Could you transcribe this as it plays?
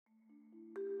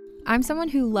I'm someone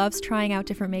who loves trying out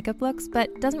different makeup looks,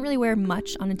 but doesn't really wear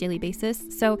much on a daily basis,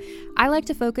 so I like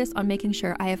to focus on making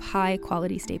sure I have high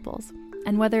quality staples.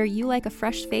 And whether you like a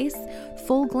fresh face,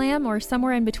 full glam, or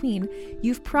somewhere in between,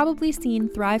 you've probably seen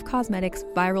Thrive Causemetics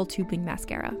Viral Tubing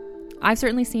Mascara. I've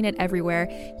certainly seen it everywhere.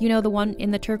 You know, the one in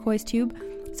the turquoise tube?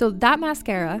 So that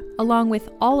mascara, along with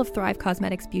all of Thrive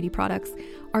Causemetics beauty products,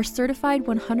 are certified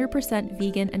 100%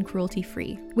 vegan and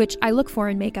cruelty-free, which I look for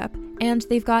in makeup, and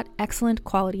they've got excellent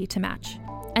quality to match.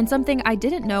 And something I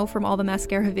didn't know from all the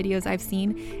mascara videos I've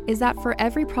seen is that for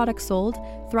every product sold,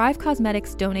 Thrive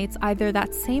Causemetics donates either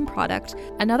that same product,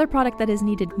 another product that is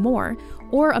needed more,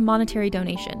 or a monetary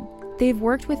donation. They've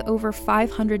worked with over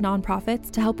 500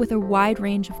 nonprofits to help with a wide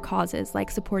range of causes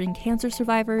like supporting cancer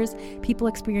survivors, people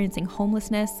experiencing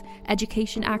homelessness,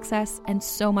 education access, and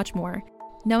so much more.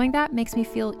 Knowing that makes me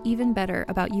feel even better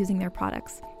about using their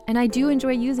products. And I do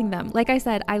enjoy using them. Like I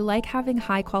said, I like having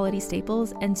high quality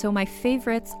staples, and so my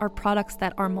favorites are products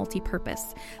that are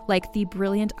multi-purpose, like the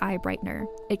Brilliant Eye Brightener.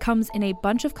 It comes in a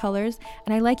bunch of colors,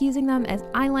 and I like using them as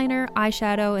eyeliner,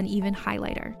 eyeshadow, and even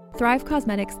highlighter. Thrive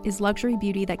Causemetics is luxury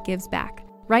beauty that gives back.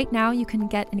 Right now, you can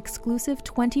get an exclusive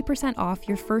 20% off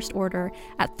your first order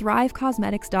at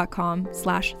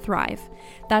thrivecausemetics.com/thrive.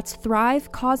 That's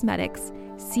Thrive Causemetics,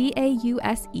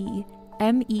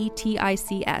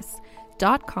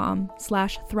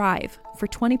 CAUSEMETICS.com/thrive for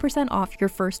 20% off your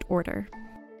first order.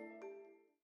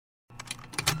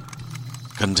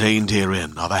 Contained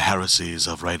herein are the heresies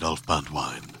of Radolf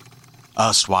Burntwine,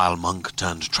 erstwhile monk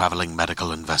turned traveling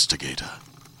medical investigator.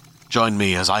 Join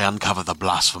me as I uncover the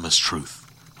blasphemous truth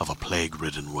of a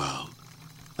plague-ridden world,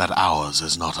 that ours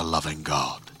is not a loving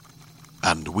God,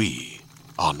 and we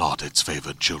are not its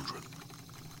favored children.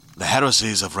 The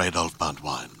Heresies of Radolf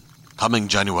Burntwine, coming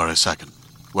January 2nd,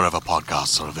 wherever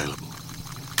podcasts are available.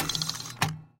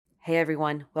 Hey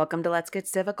everyone, welcome to Let's Get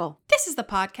Civical. This is the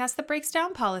podcast that breaks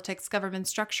down politics, government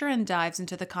structure, and dives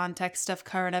into the context of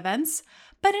current events,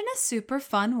 but in a super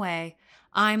fun way.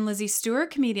 I'm Lizzie Stewart,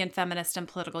 comedian, feminist, and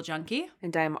political junkie.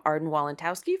 And I'm Arden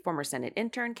Walentowski, former Senate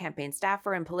intern, campaign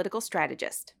staffer, and political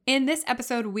strategist. In this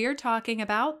episode, we're talking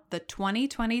about the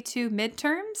 2022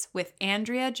 midterms with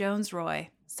Andrea Jones-Roy.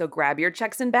 So grab your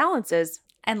checks and balances.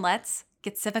 And let's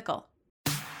get civical.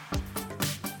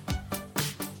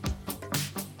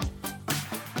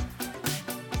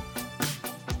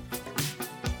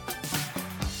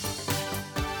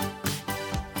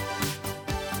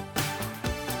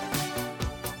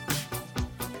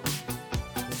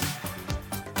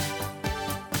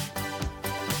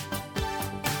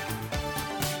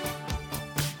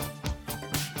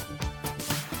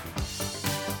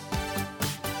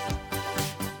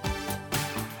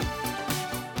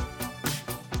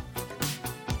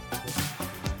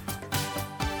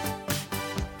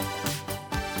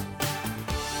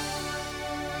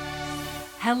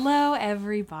 Hello,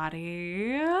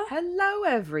 everybody. Hello,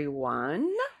 everyone.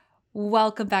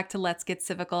 Welcome back to Let's Get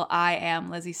Civical. I am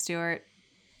Lizzie Stewart.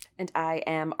 And I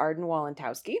am Arden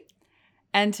Walentowski.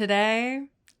 And today,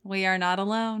 we are not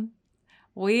alone.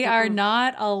 We are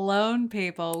not alone,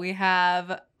 people. We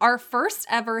have our first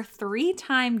ever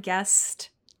 3-time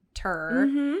guest,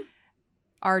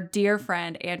 our dear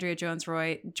friend, Andrea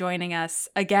Jones-Roy, joining us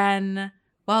again.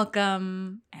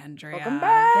 Welcome, Andrea. Welcome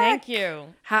back. Thank you.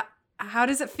 How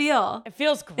does it feel? It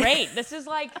feels great. This is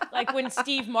like when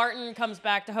Steve Martin comes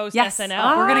back to host Yes.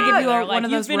 SNL. We're going to give you They're one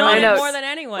of those You've been on robes. it more than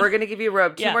anyone. We're going to give you a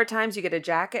robe. Two Yeah. more times, you get a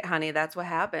jacket, honey. That's what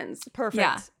happens. Perfect.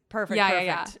 Yeah. Perfect. Yeah, perfect.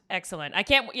 yeah. Excellent. I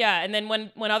can't. Yeah. And then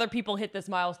when other people hit this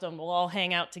milestone, we'll all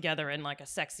hang out together in like a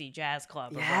sexy jazz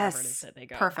club or wherever it is that they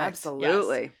go. Perfect.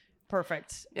 Absolutely. Yes.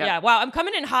 Perfect. Yep. Yeah. Wow. I'm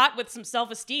coming in hot with some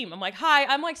self-esteem. I'm like, hi,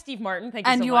 I'm like Steve Martin. Thank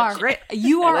you And so you much. are. Great.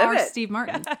 You are I live our it. Steve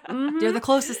Martin. You're the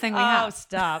closest thing we Oh, have.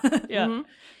 stop. Yeah.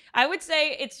 I would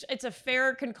say it's a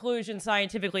fair conclusion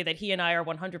scientifically that he and I are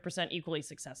 100% equally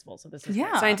successful. So this is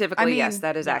Yeah. great. Scientifically, I mean, yes,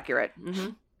 that is yeah. accurate.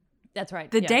 Mm-hmm. That's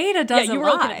right. The yeah. data doesn't Yeah, you were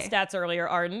looking lie. at stats earlier,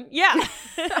 Arden. Yeah.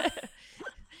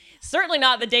 Certainly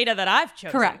not the data that I've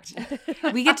chosen. Correct.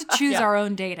 We get to choose Yeah. our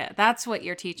own data. That's what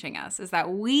you're teaching us, is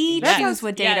that we Yes. choose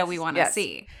what data Yes. we want to Yes.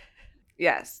 see.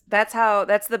 Yes, that's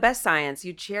the best science.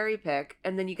 You cherry pick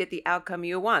and then you get the outcome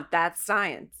you want. That's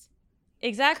science.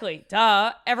 Exactly.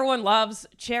 Duh. Everyone loves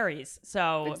cherries.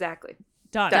 So Exactly.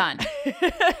 done.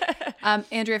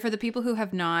 Andrea, for the people who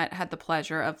have not had the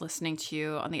pleasure of listening to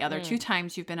you on the other 2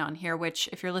 times you've been on here, which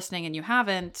if you're listening and you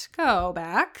haven't, go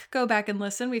back and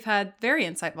listen. We've had very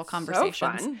insightful conversations.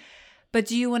 So fun. But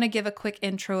do you want to give a quick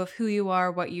intro of who you are,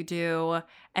 what you do,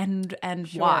 and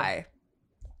Sure. why?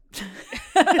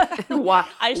 Why?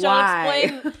 I shall Why?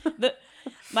 explain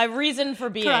my reason for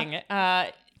being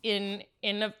in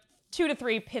a 2 to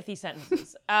 3 pithy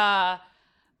sentences.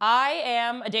 I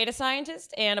am a data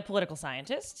scientist and a political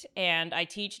scientist, and I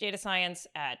teach data science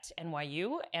at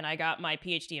NYU, and I got my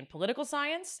PhD in political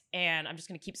science, and I'm just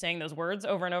going to keep saying those words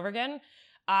over and over again.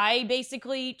 I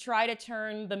basically try to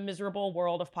turn the miserable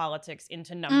world of politics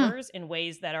into numbers in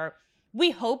ways that are,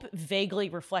 we hope, vaguely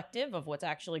reflective of what's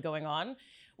actually going on.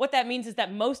 What that means is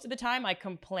that most of the time I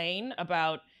complain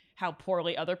about how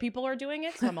poorly other people are doing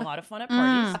it, so I'm a lot of fun at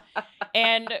parties.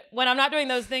 And when I'm not doing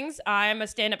those things, I'm a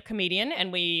stand-up comedian,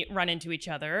 and we run into each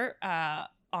other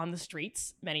on the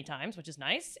streets many times, which is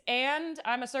nice. And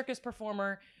I'm a circus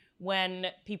performer when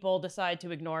people decide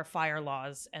to ignore fire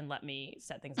laws and let me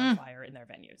set things on fire in their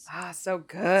venues. Ah, so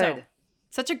good.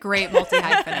 Such a great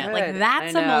multi-hyphenate. Like, Good.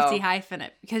 that's I a know.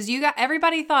 multi-hyphenate. Because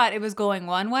everybody thought it was going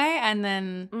one way, and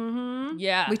then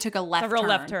Yeah. we took a left Several turn.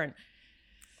 left turn.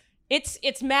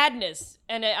 It's madness,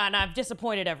 and I've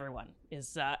disappointed everyone, is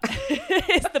is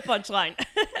the punchline.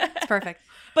 It's perfect.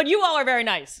 But you all are very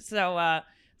nice, so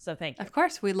thank you. Of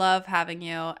course, we love having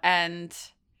you. And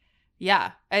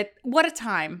yeah, what a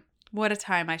time. What a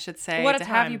time, I should say, What a to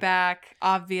have time. you back.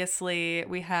 Obviously,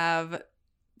 we have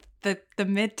the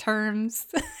midterms.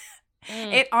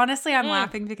 It honestly, I'm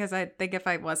laughing because I think if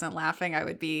I wasn't laughing, I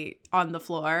would be on the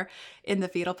floor in the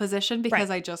fetal position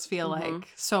because I just feel like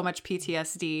so much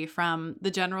PTSD from the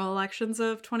general elections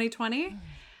of 2020.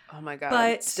 Oh my God.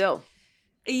 But- Still.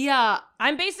 Yeah,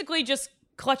 I'm basically just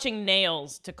clutching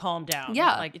nails to calm down.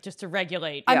 Yeah. Like just to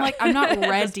regulate. I'm like, I'm not At this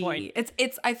ready. point.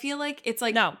 It's I feel like it's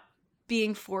like No.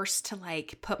 being forced to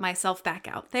like put myself back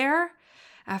out there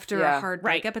after Yeah, a hard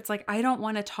right. breakup. It's like, I don't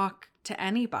want to talk to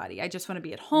anybody. I just want to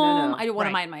be at home. No. I don't want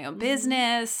to Right. mind my own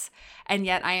business. And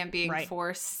yet I am being Right.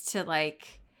 forced to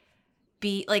like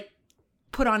be like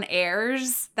put on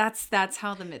airs. That's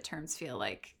how the midterms feel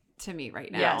like to me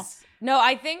right now. Yes. No,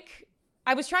 I think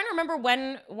I was trying to remember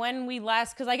when we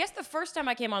last, because I guess the first time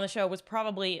I came on the show was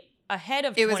probably ahead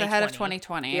of It was 2020. ahead of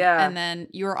 2020. Yeah. And then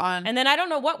you were on. And then I don't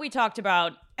know what we talked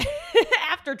about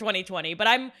after 2020, but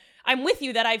I'm with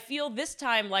you that I feel this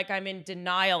time like I'm in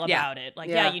denial Yeah. about it. Like,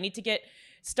 Yeah. you need to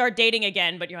start dating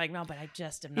again, but you're like, no, but I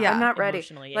just am not. Yeah. I'm not ready.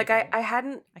 emotionally Like able.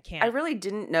 I can't. I really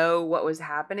didn't know what was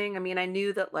happening. I mean, I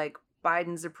knew that like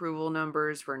Biden's approval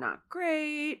numbers were not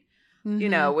great, you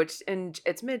know, which, and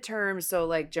it's midterms. So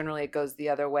like generally it goes the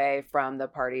other way from the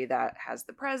party that has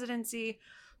the presidency.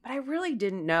 But I really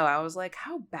didn't know. I was like,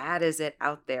 how bad is it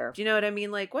out there? Do you know what I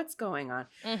mean? Like, what's going on?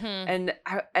 Mhm.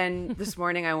 And this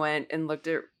morning I went and looked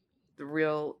at the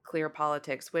Real Clear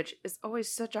Politics, which is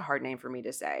always such a hard name for me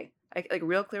to say. Like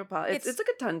Real Clear Politics. It's like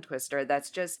a tongue twister. That's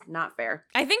just not fair.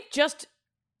 I think just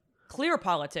clear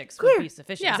politics Clear. would be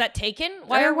sufficient. Yeah. Is that taken?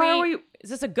 Why are we? we? Is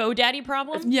this a GoDaddy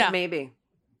problem? Yeah. Maybe.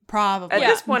 Probably. At Yeah.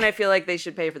 this point, I feel like they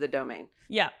should pay for the domain.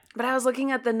 Yeah. But I was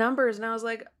looking at the numbers and I was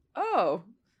like, oh,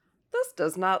 this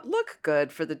does not look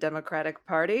good for the Democratic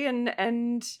Party. And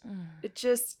it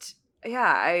just,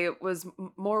 yeah, I was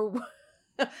more,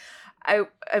 I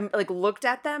like looked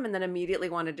at them and then immediately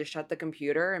wanted to shut the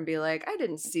computer and be like, I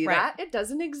didn't see Right. that. It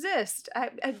doesn't exist.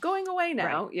 I'm going away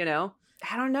now, you know?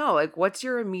 I don't know. Like, what's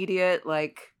your immediate,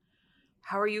 like,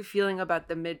 how are you feeling about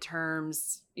the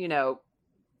midterms? You know,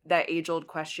 that age-old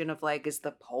question of like, is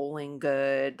the polling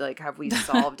good? Like, have we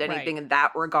solved anything in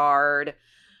that regard?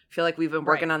 I feel like we've been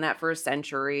working on that for a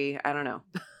century. I don't know.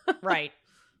 Right.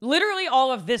 Literally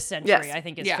all of this century, Yes. I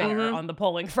think, is Yeah. fair Mhm. on the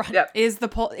polling front. Yep. Is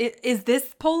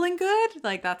this polling good?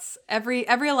 Like, that's every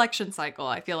election cycle.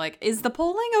 I feel like, is the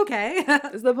polling okay?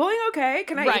 Is the polling okay?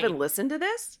 Can I Right. even listen to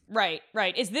this? Right.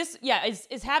 Is this,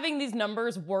 is having these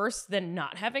numbers worse than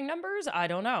not having numbers? I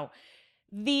don't know.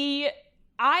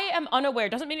 I am unaware,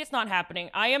 doesn't mean it's not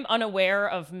happening. I am unaware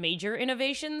of major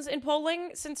innovations in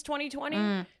polling since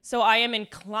 2020. So I am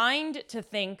inclined to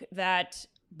think that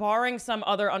barring some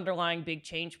other underlying big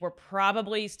change, we're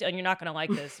probably still, and you're not going to like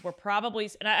this, we're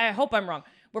probably, and I hope I'm wrong,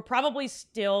 we're probably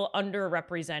still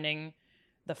underrepresenting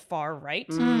the far right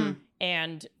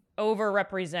and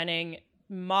overrepresenting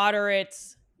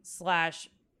moderates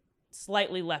 /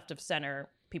 slightly left of center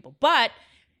people. But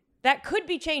that could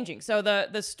be changing. So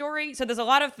the story, so there's a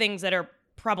lot of things that are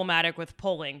problematic with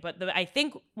polling, but I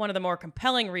think one of the more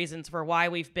compelling reasons for why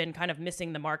we've been kind of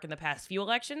missing the mark in the past few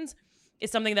elections is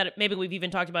something that maybe we've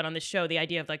even talked about on this show, the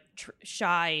idea of like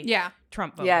shy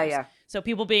Trump voters. Yeah. So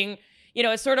people being,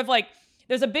 it's sort of like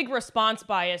there's a big response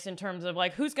bias in terms of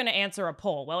like who's going to answer a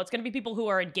poll. Well, it's going to be people who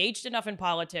are engaged enough in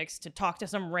politics to talk to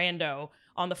some rando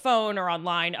on the phone or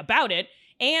online about it,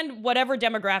 and whatever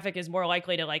demographic is more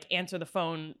likely to like answer the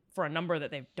phone for a number that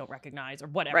they don't recognize or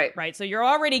whatever, right? So you're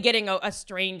already getting a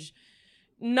strange,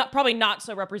 probably not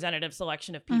so representative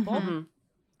selection of people.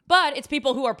 But it's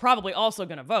people who are probably also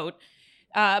going to vote.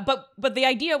 But the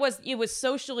idea was it was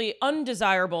socially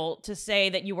undesirable to say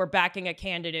that you were backing a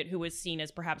candidate who was seen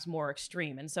as perhaps more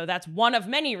extreme. And so that's one of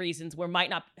many reasons we might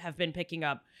not have been picking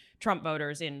up Trump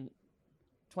voters in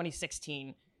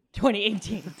 2016,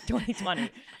 2018, 2020.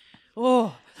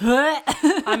 Oh,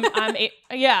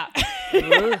 yeah.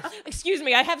 Excuse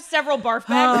me. I have several barf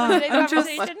bags in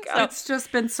today's conversation. It's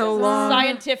just been so long.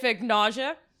 Scientific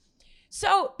nausea.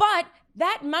 So, but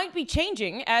that might be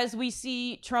changing as we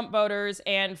see Trump voters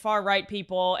and far-right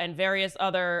people and various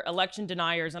other election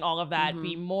deniers and all of that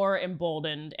be more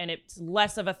emboldened, and it's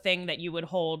less of a thing that you would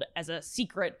hold as a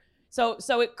secret. So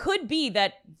it could be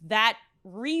that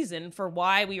reason for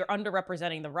why we are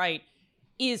underrepresenting the right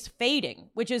is fading,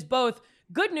 which is both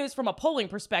good news from a polling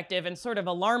perspective and sort of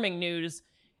alarming news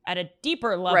at a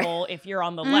deeper level if you're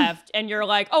on the left and you're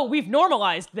like, oh, we've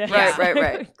normalized this.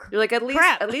 Right. You're like, at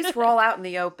least we're all out in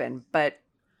the open, but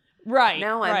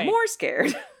now I'm more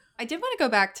scared. I did want to go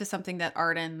back to something that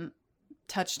Arden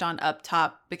touched on up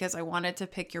top, because I wanted to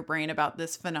pick your brain about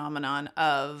this phenomenon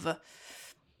of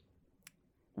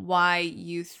why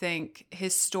you think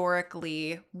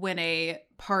historically when a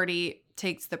party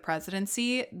takes the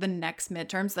presidency, the next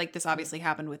midterms, like this obviously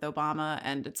happened with Obama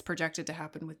and it's projected to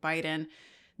happen with Biden,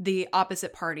 the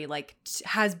opposite party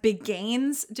has big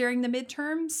gains during the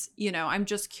midterms. You know, I'm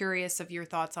just curious of your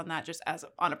thoughts on that, just as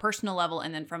on a personal level,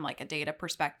 and then from like a data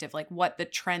perspective, like what the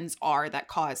trends are that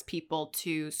cause people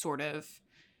to sort of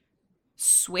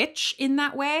switch in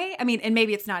that way. I mean, and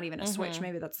maybe it's not even a switch,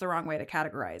 maybe that's the wrong way to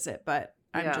categorize it, but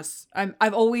it's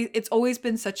always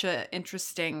been such an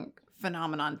interesting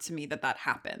phenomenon to me that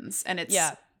happens, and it's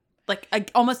like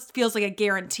almost feels like a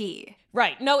guarantee.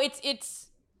 Right. No, it's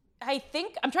I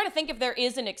think I'm trying to think if there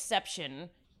is an exception,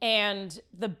 and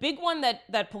the big one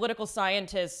that political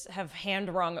scientists have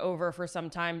hand-wrung over for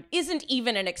some time isn't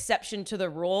even an exception to the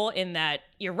rule, in that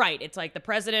you're right. It's like the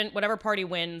president, whatever party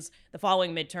wins the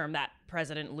following midterm, that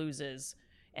president loses,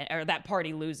 or that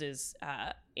party loses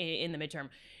in the midterm.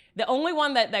 The only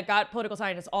one that got political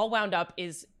scientists all wound up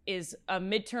is a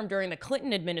midterm during the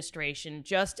Clinton administration,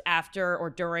 just after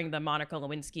or during the Monica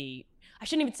Lewinsky.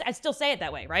 I'd still say it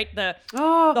that way, right? The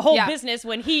whole business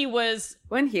when he was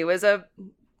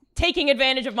taking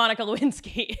advantage of Monica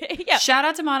Lewinsky. Shout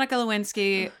out to Monica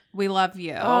Lewinsky. We love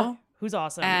you. Who's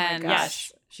awesome. And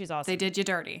yes, she's awesome. They did you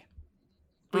dirty.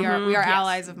 We are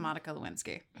allies of Monica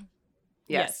Lewinsky.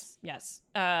 Yes.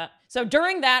 So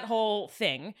during that whole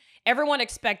thing, everyone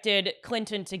expected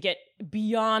Clinton to get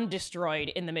beyond destroyed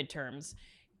in the midterms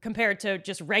compared to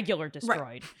just regular destroyed.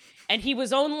 Right. And he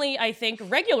was only, I think,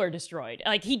 regular destroyed.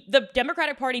 Like the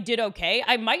Democratic Party did okay.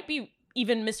 I might be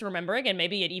even misremembering, and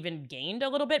maybe it even gained a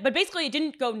little bit, but basically it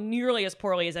didn't go nearly as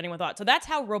poorly as anyone thought. So that's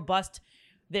how robust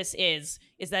this is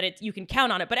that you can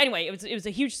count on it. But anyway, it was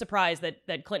a huge surprise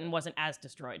that Clinton wasn't as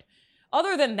destroyed.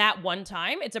 Other than that one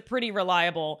time, it's a pretty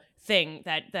reliable thing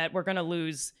that we're going to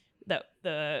lose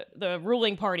the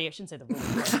ruling party. I shouldn't say the ruling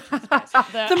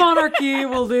party. The monarchy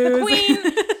will lose. The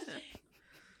Queen.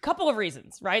 Couple of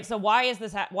reasons, right? So why does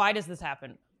this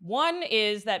happen? One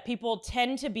is that people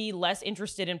tend to be less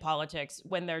interested in politics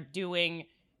when they're doing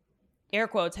air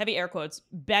quotes, heavy air quotes,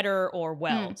 better or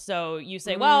well. So you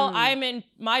say, well,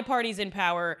 my party's in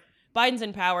power, Biden's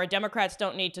in power, Democrats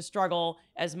don't need to struggle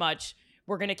as much.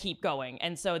 We're going to keep going.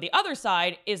 And so the other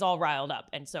side is all riled up.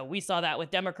 And so we saw that with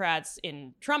Democrats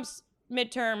in Trump's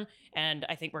midterm. And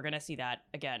I think we're going to see that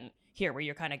again here, where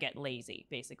you kind of get lazy,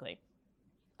 basically.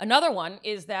 Another one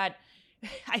is that,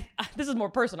 this is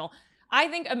more personal, I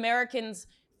think Americans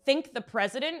think the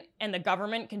president and the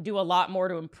government can do a lot more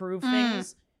to improve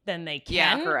things than they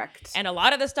can. Yeah, correct. And a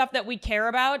lot of the stuff that we care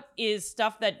about is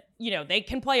stuff that, they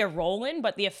can play a role in,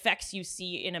 but the effects you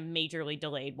see in a majorly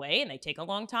delayed way, and they take a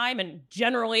long time. And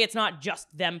generally, it's not just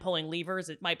them pulling levers.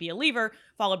 It might be a lever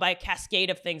followed by a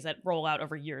cascade of things that roll out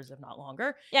over years, if not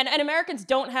longer. And Americans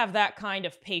don't have that kind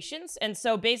of patience. And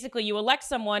so basically, you elect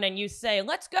someone and you say,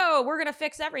 let's go, we're going to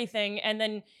fix everything. And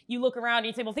then you look around and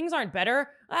you say, well, things aren't better.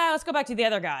 Let's go back to the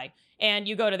other guy. And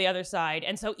you go to the other side.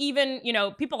 And so even,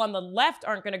 people on the left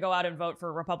aren't going to go out and vote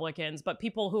for Republicans, but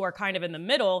people who are kind of in the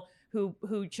middle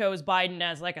who chose Biden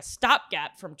as like a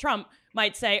stopgap from Trump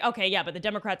might say, okay, yeah, but the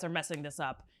Democrats are messing this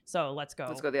up. So let's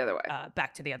go the other way.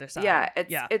 Back to the other side.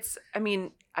 Yeah, it's I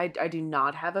mean, I do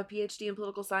not have a PhD in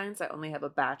political science. I only have a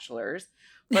bachelor's.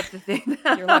 But the thing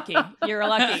You're lucky. You're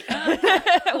lucky.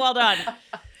 Well done.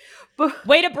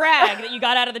 Way to brag that you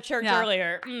got out of the church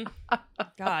earlier.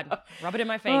 God, rub it in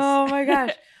my face. Oh my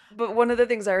gosh. But one of the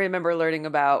things I remember learning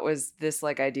about was this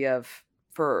idea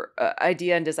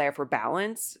idea and desire for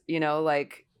balance,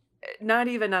 like not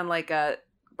even on like a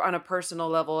on a personal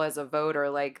level as a voter,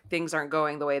 like things aren't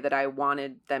going the way that I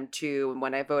wanted them to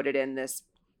when I voted in this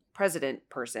president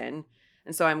person.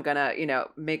 And so I'm going to,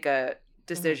 make a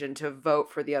decision to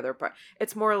vote for the other part.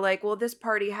 It's more like, well, this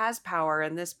party has power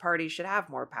and this party should have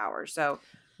more power. So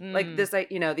like this,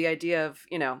 the idea of,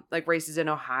 like races in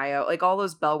Ohio, like all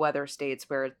those bellwether states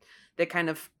where they kind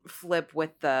of flip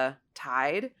with the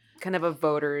tide, kind of a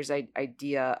voter's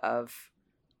idea of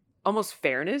almost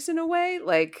fairness in a way.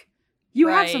 Like you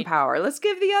have some power. Let's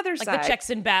give the other side. Like the checks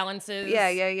and balances.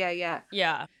 Yeah.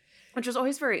 Yeah. Which was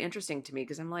always very interesting to me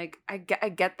because I'm like, I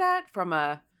get that from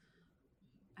I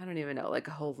don't even know, like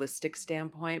a holistic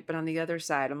standpoint. But on the other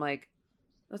side, I'm like,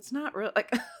 that's not real.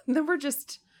 Like, then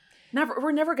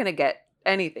we're never going to get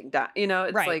anything done.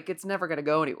 It's like, it's never going to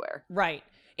go anywhere. Right.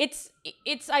 It's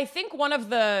I think one of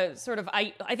the sort of,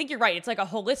 I think you're right. It's like a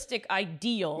holistic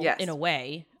ideal in a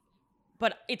way,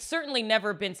 but it's certainly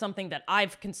never been something that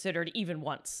I've considered even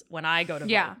once when I go to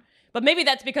vote. But maybe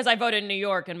that's because I voted in New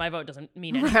York and my vote doesn't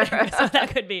mean anything. So that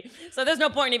could be. So there's no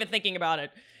point in even thinking about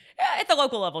it. At the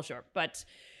local level, sure. But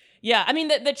yeah, I mean,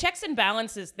 the checks and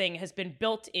balances thing has been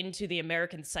built into the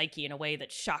American psyche in a way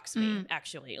that shocks me,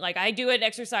 actually. Like, I do an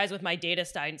exercise with my data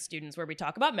science students where we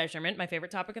talk about measurement, my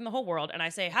favorite topic in the whole world. And I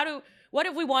say, what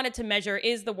if we wanted to measure,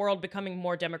 is the world becoming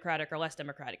more democratic or less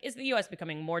democratic? Is the US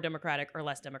becoming more democratic or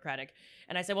less democratic?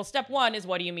 And I say, well, step one is,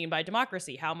 what do you mean by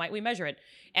democracy? How might we measure it?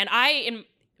 And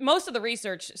most of the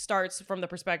research starts from the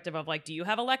perspective of, like, do you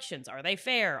have elections? Are they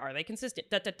fair? Are they consistent?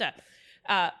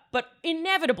 But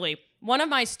inevitably, one of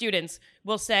my students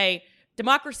will say,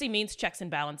 democracy means checks and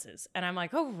balances. And I'm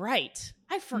like, oh, right.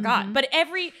 I forgot. But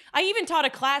I even taught a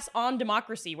class on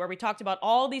democracy where we talked about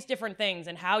all these different things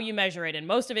and how you measure it. And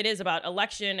most of it is about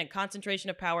election and concentration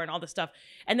of power and all this stuff.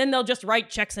 And then they'll just write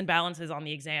checks and balances on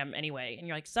the exam anyway. And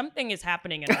you're like, something is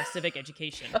happening in our civic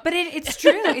education. But it's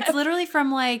true. It's literally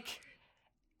from like,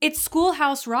 it's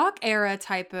Schoolhouse Rock era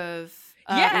type of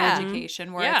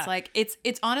education where it's like,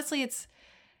 it's honestly, it's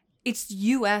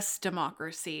U.S.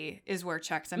 democracy is where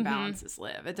checks and balances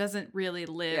live. It doesn't really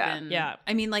live in... Yeah.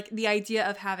 I mean, like, the idea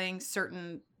of having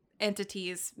certain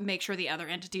entities make sure the other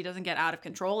entity doesn't get out of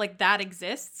control, like, that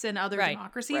exists in other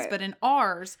democracies. Right. But in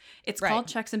ours, it's called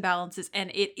checks and balances,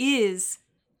 and it is,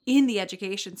 in the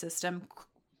education system,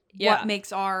 what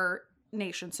makes our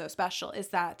nation so special is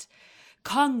that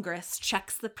Congress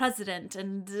checks the president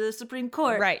and the Supreme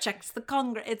Court checks the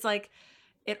Congress. It's like...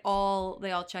 they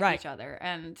all check each other,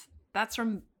 and that's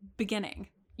from beginning.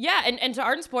 Yeah, and to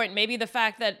Arden's point, maybe the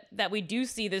fact that we do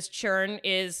see this churn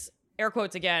is, air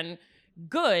quotes again,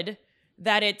 good,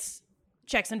 that it's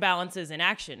checks and balances in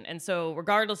action. And so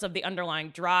regardless of the underlying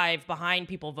drive behind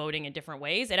people voting in different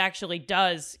ways, it actually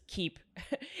does keeps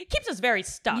us very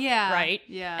stuck, right?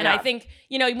 Yeah. And I think,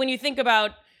 when you think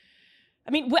about,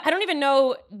 I mean, I don't even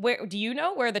know do you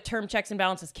know where the term checks and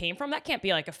balances came from? That can't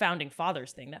be like a founding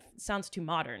fathers thing. That sounds too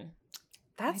modern.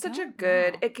 That's such a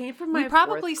good, it came from my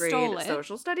probably 4th grade stole it.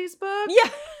 social studies book. Yeah.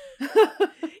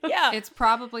 Yeah. It's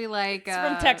probably like. It's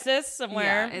from Texas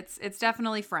somewhere. Yeah, it's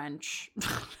definitely French.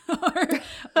 or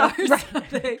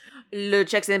something. Le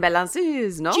checks and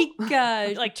balances, no?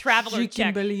 Chica. Like traveler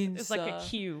check. It's like a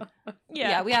cue.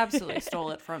 Yeah, we absolutely stole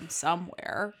it from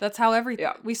somewhere. That's how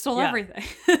we stole everything.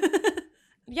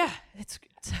 Yeah, it's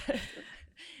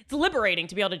liberating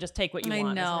to be able to just take what you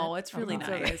want. I know, it's really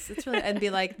nice. It's really, and be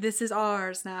like, this is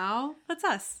ours now. That's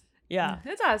us. Yeah,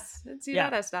 it's us. It's you,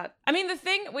 not us. Not. I mean, the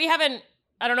thing we haven't.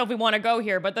 I don't know if we want to go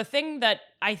here, but the thing that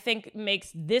I think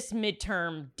makes this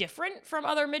midterm different from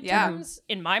other midterms,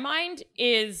 in my mind,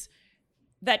 is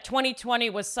that 2020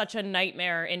 was such a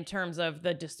nightmare in terms of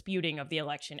the disputing of the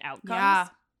election outcomes. Yeah.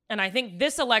 And I think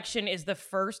this election is the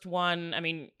first one. I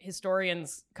mean,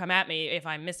 historians come at me if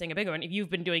I'm missing a big one. If you've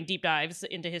been doing deep dives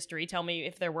into history, tell me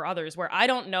if there were others where I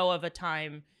don't know of a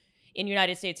time in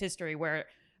United States history where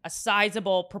a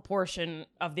sizable proportion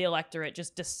of the electorate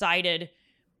just decided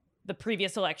the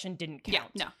previous election didn't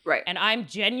count. Yeah, no. Right. And I'm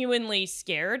genuinely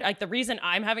scared. Like, the reason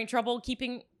I'm having trouble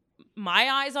keeping my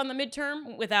eyes on the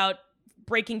midterm without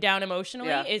breaking down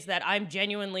emotionally is that I'm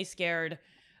genuinely scared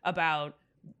about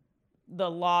the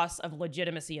loss of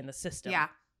legitimacy in the system. Yeah.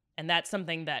 And that's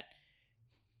something that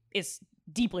is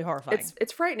deeply horrifying.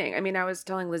 It's frightening. I mean, I was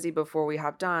telling Lizzie before we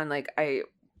hopped on, like, I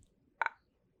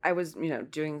was,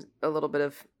 doing a little bit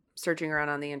of searching around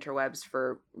on the interwebs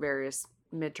for various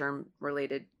midterm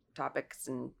related topics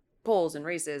and polls and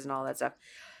races and all that stuff.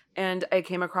 And I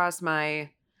came across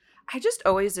I just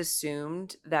always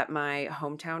assumed that my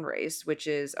hometown race, which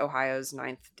is Ohio's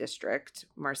 9th district,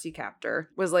 Marcy Kaptur,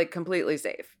 was like completely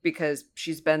safe because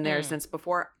she's been there since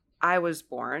before I was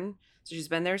born. So she's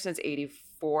been there since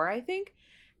 84, I think.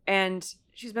 And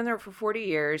she's been there for 40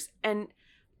 years. And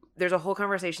there's a whole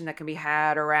conversation that can be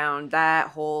had around that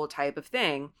whole type of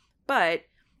thing. But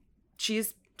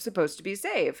she's supposed to be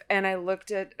safe. And I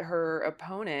looked at her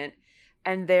opponent,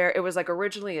 and it was like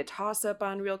originally a toss-up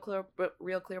on Real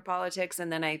Clear Politics,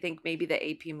 and then I think maybe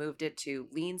the AP moved it to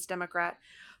Lean's Democrat.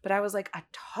 But I was like, a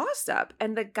toss-up?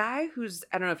 And the guy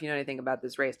I don't know if you know anything about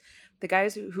this race, the guy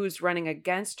who's running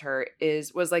against her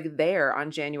was like there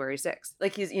on January 6th.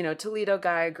 Like he's, Toledo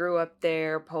guy, grew up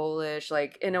there, Polish,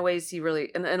 like in a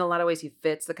lot of ways he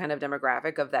fits the kind of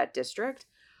demographic of that district.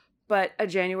 But a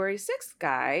January 6th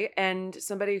guy, and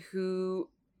somebody who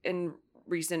in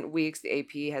recent weeks, the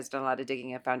AP has done a lot of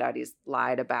digging and found out he's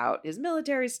lied about his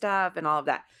military stuff and all of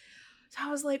that. So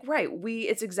I was like, right,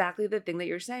 it's exactly the thing that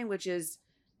you're saying, which is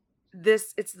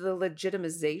it's the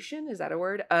legitimization, is that a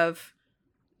word, of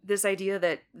this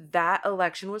idea that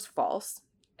election was false.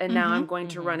 And now I'm going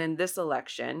to run in this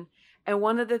election. And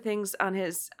one of the things on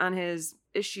his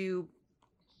issue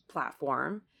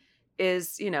platform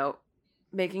is,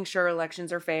 making sure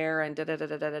elections are fair and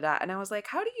da-da-da-da-da-da. And I was like,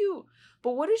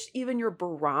 but what is even your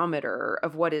barometer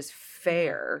of what is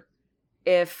fair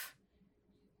if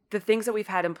the things that we've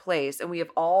had in place and we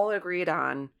have all agreed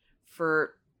on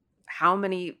for how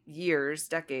many years,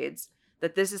 decades,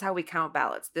 that this is how we count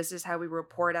ballots. This is how we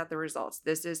report out the results.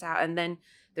 This is how, and then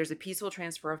there's a peaceful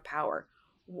transfer of power.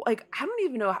 Like, I don't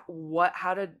even know what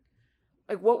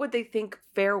would they think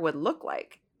fair would look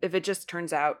like if it just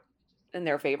turns out in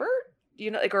their favor?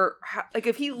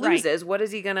 If he loses, What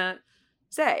is he gonna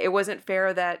say? It wasn't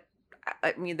fair that,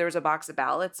 there was a box of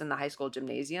ballots in the high school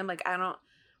gymnasium. Like,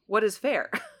 what is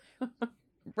fair?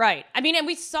 Right. And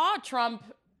we saw Trump,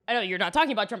 I know you're not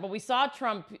talking about Trump, but we saw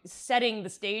Trump setting the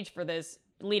stage for this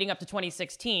leading up to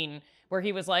 2016, where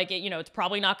he was like, it's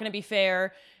probably not going to be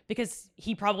fair because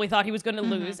he probably thought he was going to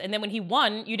lose. And then when he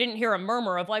won, you didn't hear a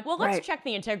murmur of like, well, let's check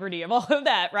the integrity of all of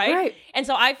that, right? And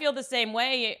so I feel the same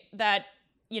way that,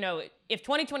 if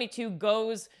 2022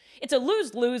 goes, it's a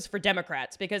lose-lose for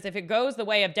Democrats, because if it goes the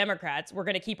way of Democrats, we're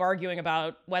going to keep arguing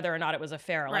about whether or not it was a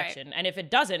fair election. Right. And if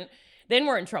it doesn't, then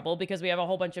we're in trouble because we have a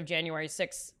whole bunch of January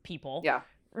 6th people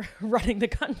running the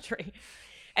country.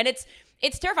 And it's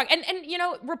terrifying. And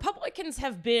Republicans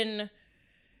have been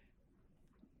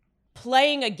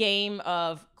playing a game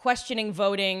of questioning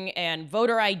voting and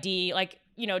voter ID.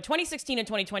 2016 and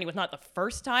 2020 was not the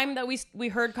first time that we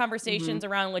heard conversations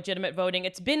around legitimate voting.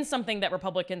 It's been something that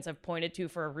Republicans have pointed to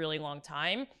for a really long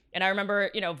time. And I remember,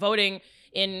 voting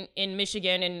in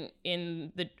Michigan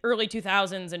in the early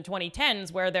 2000s and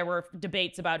 2010s, where there were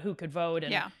debates about who could vote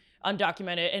and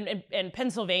undocumented. And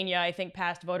Pennsylvania, I think,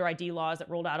 passed voter ID laws that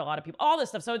ruled out a lot of people, all this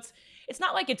stuff. So it's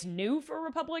not like it's new for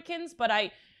Republicans, but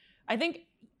I think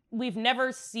we've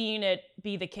never seen it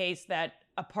be the case that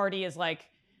a party is like,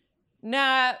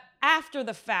 nah, after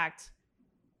the fact,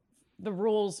 the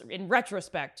rules in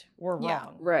retrospect were wrong. Yeah,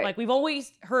 right. Like, we've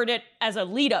always heard it as a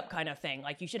lead up kind of thing.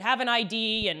 Like, you should have an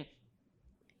ID and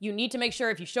you need to make sure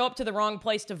if you show up to the wrong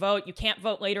place to vote, you can't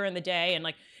vote later in the day. And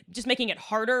like, just making it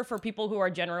harder for people who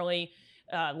are generally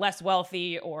less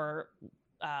wealthy or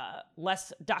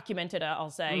less documented, I'll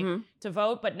say, to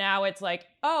vote. But now it's like,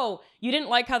 oh, you didn't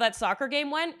like how that soccer game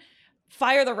went?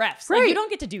 Fire the refs. Like, you don't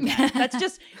get to do that. That's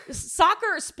just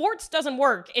sports doesn't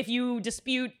work if you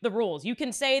dispute the rules. You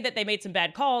can say that they made some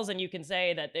bad calls and you can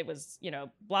say that it was,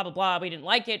 blah, blah, blah, we didn't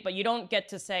like it, but you don't get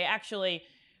to say, actually,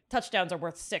 touchdowns are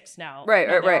worth 6 now. Right.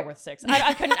 Are worth 6.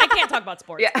 I can't talk about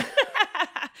sports. Yeah.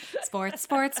 Sports.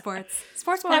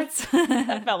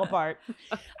 That fell apart.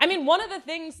 One of the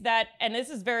things that, and this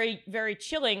is very, very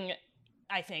chilling,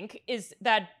 I think, is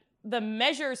that the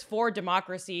measures for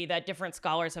democracy that different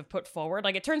scholars have put forward,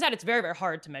 like, it turns out it's very, very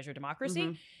hard to measure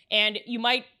democracy. And you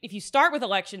might, if you start with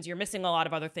elections, you're missing a lot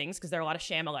of other things because there are a lot of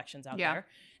sham elections out there.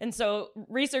 And so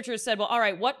researchers said, well, all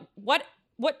right, what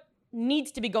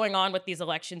needs to be going on with these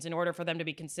elections in order for them to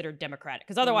be considered democratic?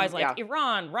 Because otherwise,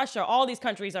 Iran, Russia, all these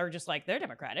countries are just like, they're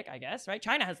democratic, I guess, right?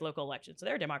 China has local elections, so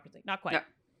they're a democracy. Not quite.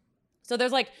 So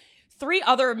there's like 3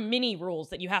 other mini rules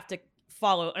that you have to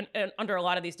follow under a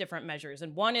lot of these different measures.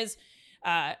 And one is,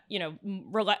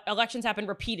 elections happen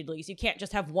repeatedly. So you can't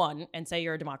just have one and say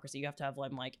you're a democracy. You have to have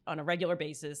them like on a regular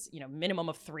basis, minimum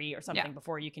of 3 or something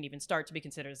before you can even start to be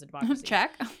considered as a democracy.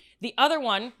 Check. The other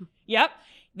one,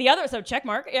 so check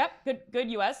mark. Yep.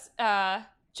 Good US.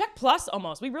 Check plus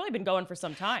almost. We've really been going for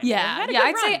some time. Yeah.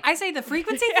 I'd say the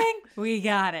frequency thing, we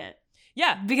got it.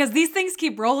 Yeah. Because these things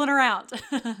keep rolling around.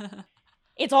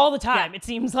 It's all the time. It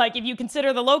seems like if you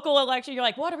consider the local election, you're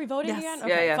like, what, are we voting again?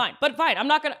 Okay, fine. But fine, I'm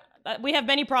not going to, we have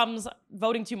many problems.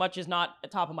 Voting too much is not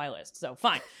at top of my list. So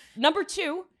fine. Number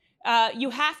 2, you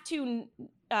have to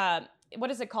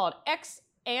what is it called? Ex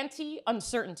ante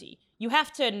uncertainty. You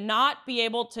have to not be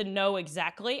able to know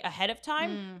exactly ahead of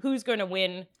time who's going to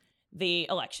win the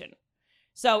election.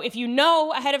 So if you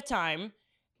know ahead of time,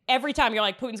 every time you're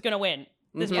like, Putin's going to win,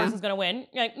 this person's going to win,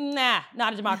 you're like, nah,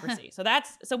 not a democracy. So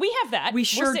we have that. We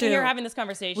sure We're sitting do. here having this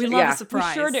conversation. We love a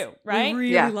surprise. We sure do, right?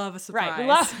 We really love a surprise. Right. We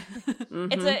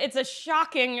love it's a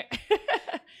shocking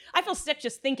I feel sick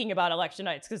just thinking about election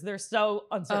nights because they're so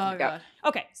uncertain. Oh, God.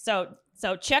 Okay, so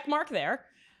check mark there.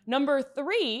 Number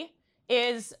 3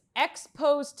 is ex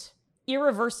post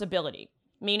irreversibility,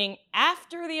 meaning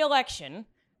after the election,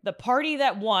 the party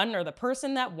that won or the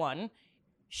person that won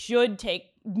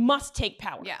must take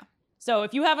power. Yeah. So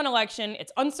if you have an election,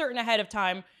 it's uncertain ahead of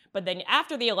time, but then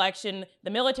after the election,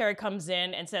 the military comes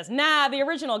in and says, nah, the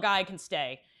original guy can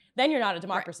stay. Then you're not a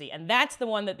democracy. Right. And that's the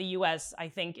one that the US, I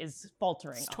think, is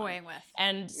faltering on. Toying with.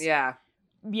 And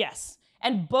yes.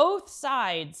 And both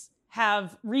sides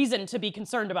have reason to be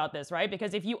concerned about this, right?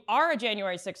 Because if you are a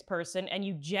January 6th person and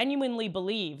you genuinely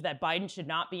believe that Biden should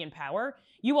not be in power,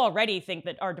 you already think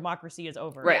that our democracy is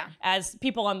over. Right. As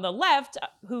people on the left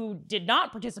who did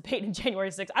not participate in January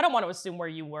 6th, I don't want to assume where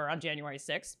you were on January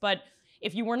 6th, but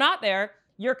if you were not there,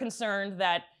 you're concerned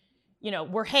that,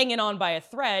 we're hanging on by a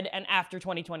thread, and after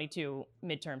 2022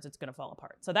 midterms, it's going to fall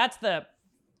apart. So that's the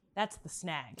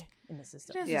snag in the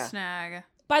system. It is a snag.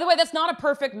 By the way, that's not a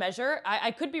perfect measure.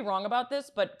 I could be wrong about this,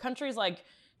 but countries like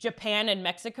Japan and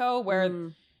Mexico,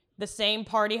 where the same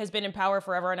party has been in power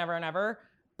forever and ever and ever,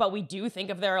 but we do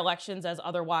think of their elections as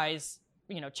otherwise,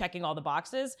 checking all the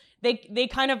boxes. They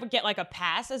kind of get like a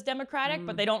pass as democratic,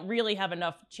 but they don't really have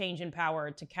enough change in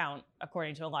power to count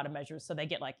according to a lot of measures, so they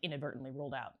get like inadvertently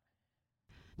ruled out.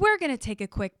 We're going to take a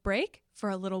quick break for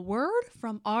a little word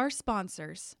from our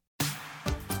sponsors.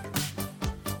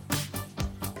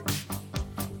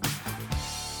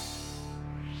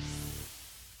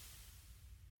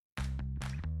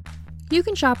 You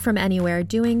can shop from anywhere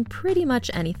doing pretty much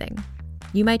anything.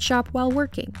 You might shop while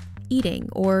working, eating,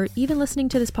 or even listening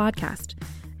to this podcast.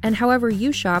 And however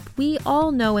you shop, we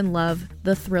all know and love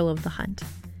the thrill of the hunt.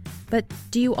 But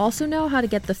do you also know how to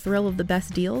get the thrill of the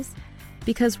best deals?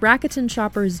 Because Rakuten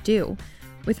shoppers do.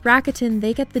 With Rakuten,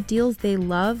 they get the deals they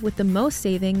love with the most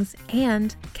savings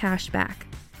and cash back.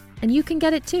 And you can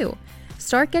get it too.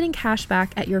 Start getting cash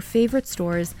back at your favorite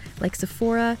stores like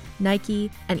Sephora,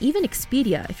 Nike, and even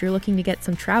Expedia if you're looking to get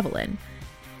some travel in.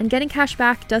 And getting cash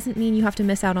back doesn't mean you have to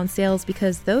miss out on sales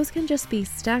because those can just be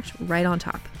stacked right on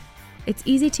top. It's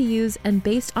easy to use and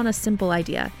based on a simple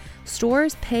idea.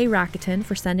 Stores pay Rakuten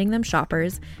for sending them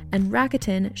shoppers, and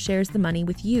Rakuten shares the money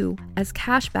with you as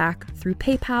cash back through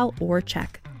PayPal or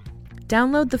check.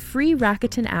 Download the free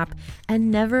Rakuten app and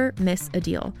never miss a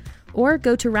deal. Or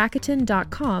go to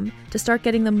Rakuten.com to start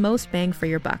getting the most bang for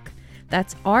your buck.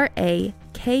 That's Rakuten.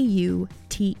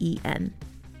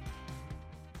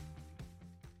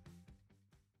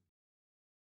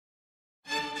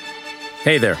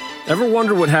 Hey there. Ever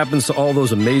wonder what happens to all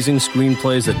those amazing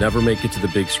screenplays that never make it to the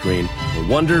big screen? Well,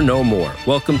 wonder no more.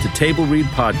 Welcome to Table Read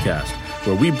Podcast,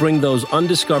 where we bring those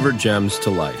undiscovered gems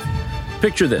to life.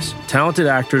 Picture this, talented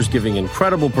actors giving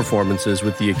incredible performances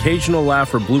with the occasional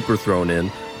laugh or blooper thrown in,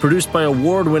 produced by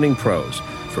award-winning pros.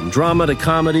 From drama to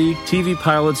comedy, TV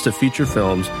pilots to feature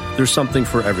films, there's something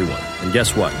for everyone. And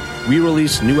guess what? We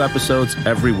release new episodes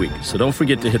every week, so don't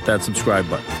forget to hit that subscribe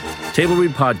button. Table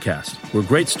Read Podcast, where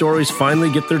great stories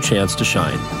finally get their chance to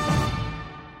shine.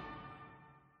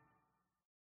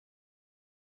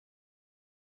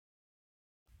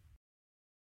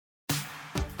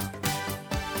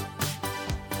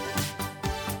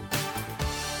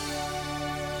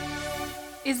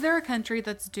 Is there a country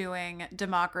that's doing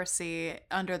democracy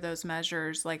under those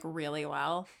measures like really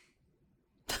well?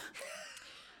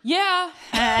 Yeah.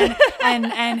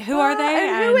 And who are they?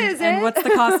 And who is it? And what's the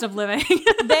cost of living?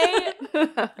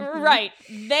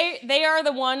 They are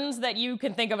the ones that you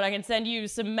can think of, and I can send you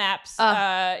some maps.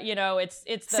 It's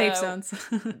the safe zones.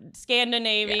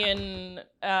 Scandinavian,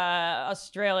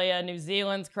 Australia, New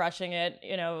Zealand's crushing it.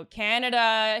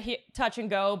 Canada, touch and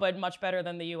go, but much better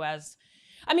than the US.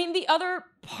 I mean, the other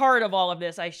part of all of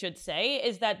this, I should say,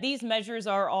 is that these measures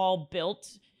are all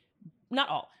built, not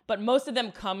all, but most of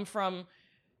them come from,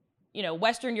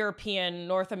 Western European,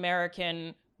 North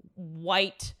American,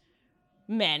 white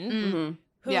men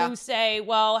who say,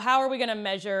 well, how are we going to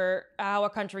measure how a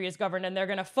country is governed? And they're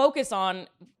going to focus on,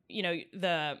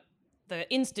 the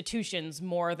institutions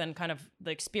more than kind of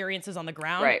the experiences on the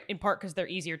ground, right. In part because they're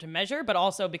easier to measure, but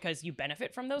also because you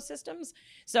benefit from those systems.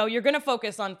 So you're going to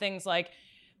focus on things like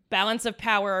balance of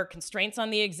power, constraints on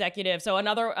the executive. So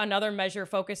another measure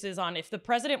focuses on if the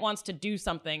president wants to do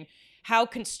something, how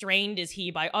constrained is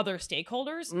he by other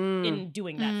stakeholders in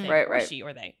doing that thing, Right, or right. she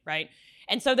or they, right?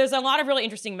 And so there's a lot of really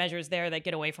interesting measures there that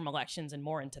get away from elections and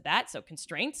more into that, so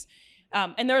constraints.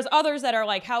 And there's others that are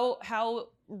like, how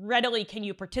readily can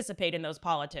you participate in those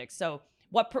politics? So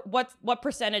what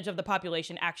percentage of the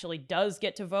population actually does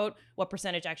get to vote? What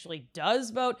percentage actually does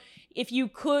vote? If you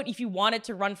wanted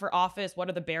to run for office, what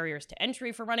are the barriers to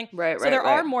entry for running? Right, so right, there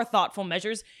right. are more thoughtful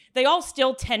measures. They all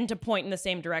still tend to point in the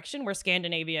same direction, where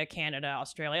Scandinavia, Canada,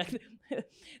 Australia,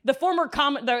 the former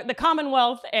the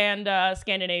Commonwealth and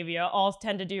Scandinavia all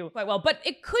tend to do quite well. But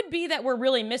it could be that we're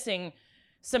really missing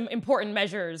some important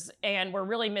measures, and we're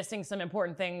really missing some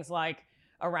important things like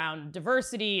around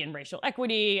diversity and racial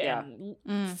equity and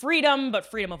freedom, but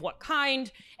freedom of what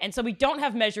kind? And so we don't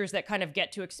have measures that kind of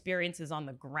get to experiences on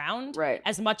the ground Right.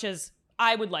 as much as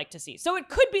I would like to see. So it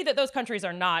could be that those countries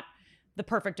are not the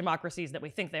perfect democracies that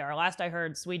we think they are. Last I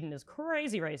heard, Sweden is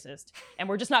crazy racist, and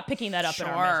we're just not picking that up in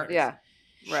our measures. Yeah.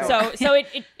 Right. So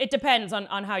it depends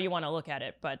on how you want to look at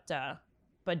it,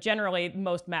 but generally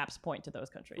most maps point to those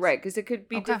countries. Right, because it could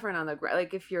be Okay. different on the ground.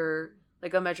 Like if you're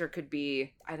like a measure could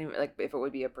be, I think, like if it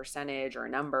would be a percentage or a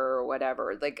number or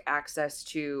whatever, like access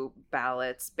to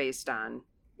ballots based on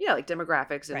like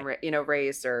demographics and Right.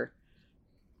 race or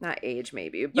not age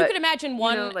maybe. But You could imagine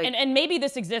one, like- and maybe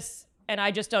this exists, and I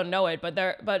just don't know it. But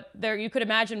there, you could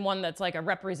imagine one that's like a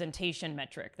representation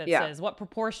metric that Yeah. says what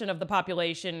proportion of the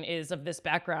population is of this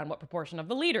background, what proportion of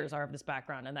the leaders are of this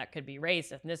background, and that could be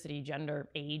race, ethnicity, gender,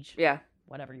 age,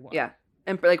 whatever you want. Yeah,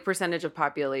 and like percentage of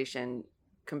population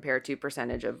compared to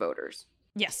percentage of voters.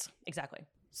 Yes, exactly.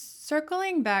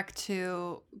 Circling back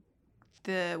to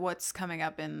what's coming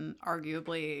up in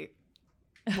arguably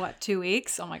 2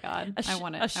 weeks? Oh my God, A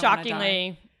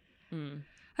shockingly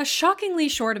a shockingly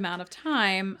short amount of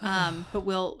time, but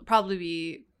will probably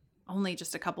be only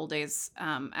just a couple days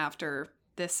after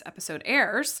this episode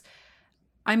airs.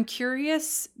 I'm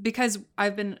curious because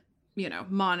I've been,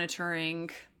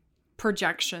 monitoring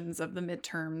projections of the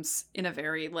midterms in a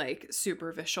very like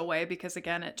superficial way because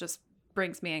again, it just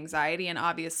brings me anxiety. And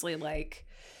obviously, like,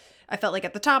 I felt like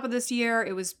at the top of this year,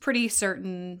 it was pretty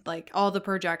certain, like all the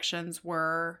projections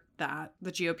were that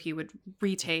the GOP would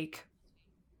retake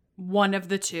one of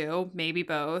the two, maybe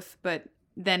both, but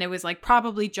then it was like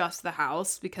probably just the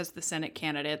House because the Senate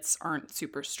candidates aren't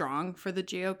super strong for the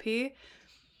GOP.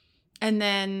 And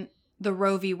then the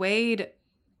Roe v. Wade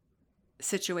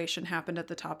situation happened at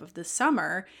the top of the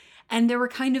summer, and there were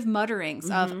kind of mutterings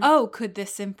of, oh, could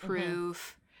this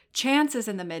improve chances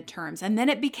in the midterms? And then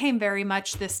it became very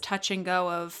much this touch and go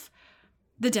of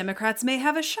the Democrats may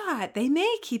have a shot. They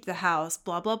may keep the House,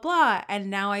 blah, blah, blah.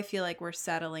 And now I feel like we're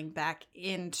settling back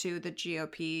into the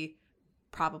GOP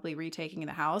probably retaking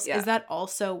the House. Yeah. Is that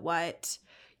also what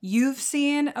you've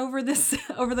seen over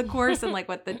the course and like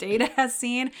what the data has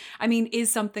seen? I mean,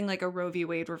 is something like a Roe v.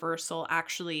 Wade reversal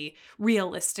actually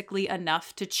realistically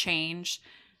enough to change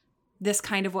this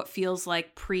kind of what feels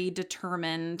like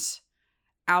predetermined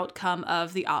outcome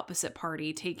of the opposite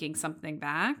party taking something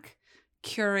back?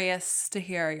 Curious to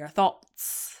hear your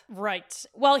thoughts. Right.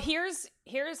 Well, here's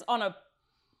on a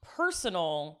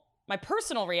my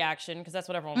personal reaction, because that's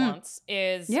what everyone wants,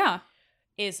 is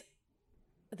this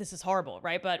is horrible,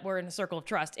 right? But we're in a circle of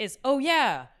trust, is, oh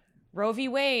yeah, Roe v.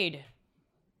 Wade.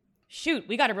 Shoot,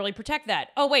 we got to really protect that.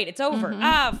 Oh wait, it's over.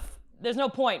 There's no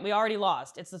point. We already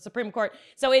lost. It's the Supreme Court.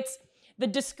 So it's the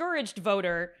discouraged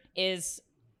voter is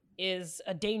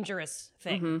a dangerous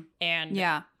thing.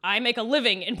 And I make a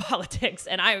living in politics,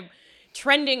 and I'm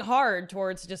trending hard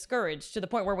towards discouraged, to the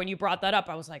point where when you brought that up,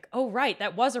 I was like, oh, right,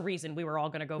 that was a reason we were all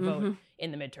going to go vote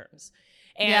in the midterms.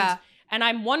 And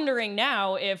I'm wondering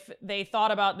now if they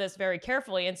thought about this very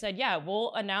carefully and said, yeah,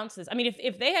 we'll announce this. I mean,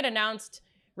 if they had announced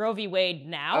Roe v. Wade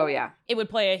now, it would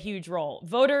play a huge role.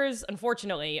 Voters,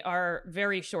 unfortunately, are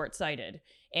very short-sighted.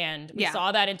 And we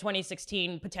saw that in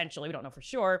 2016, potentially, we don't know for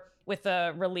sure, with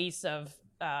the release of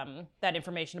that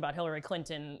information about Hillary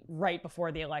Clinton right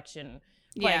before the election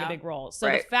playing a big role. So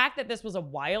the fact that this was a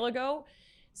while ago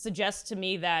suggests to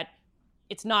me that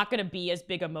it's not going to be as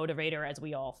big a motivator as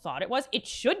we all thought it was. It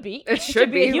should be. It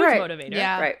should be a huge motivator.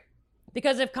 Yeah. Right.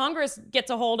 Because if Congress gets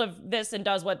a hold of this and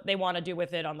does what they want to do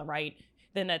with it on the right,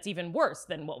 then that's even worse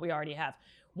than what we already have.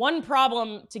 One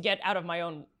problem, to get out of my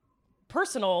own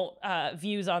personal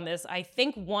views on this, I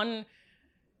think one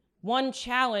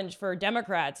challenge for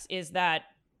Democrats is that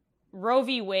Roe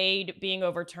v. Wade being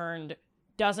overturned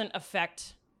doesn't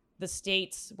affect the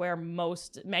states where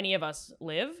many of us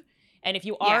live. And if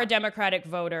you are a Democratic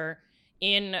voter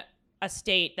in a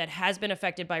state that has been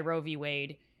affected by Roe v.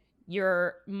 Wade,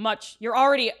 you're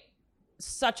already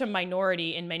such a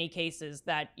minority in many cases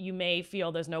that you may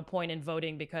feel there's no point in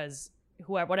voting because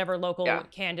whatever local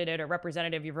candidate or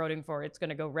representative you're voting for, it's going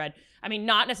to go red. I mean,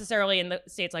 not necessarily in the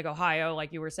states like Ohio,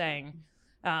 like you were saying,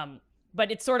 but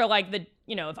it's sort of like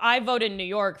if I vote in New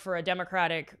York for a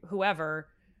Democratic whoever,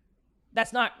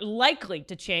 that's not likely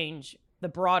to change the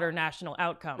broader national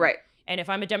outcome. Right. And if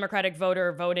I'm a Democratic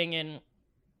voter voting in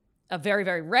a very,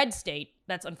 very red state,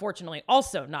 that's unfortunately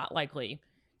also not likely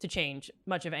to change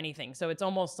much of anything. So it's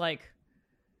almost like,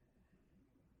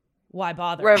 why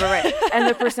bother? Right. And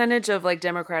the percentage of like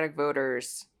Democratic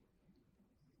voters,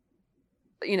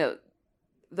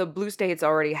 the blue states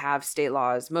already have state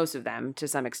laws, most of them to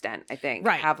some extent, I think,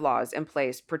 have laws in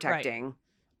place protecting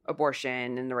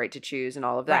abortion and the right to choose and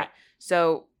all of that. Right.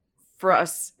 So for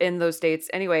us in those states,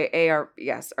 anyway,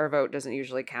 our vote doesn't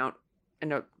usually count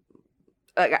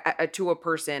to a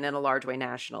person in a large way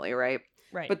nationally, right?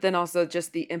 Right. But then also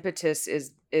just the impetus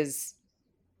is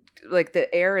like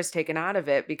the air is taken out of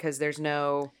it because there's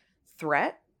no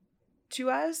threat to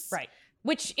us. Right.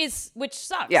 Which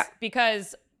sucks. Yeah.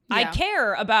 Because I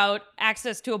care about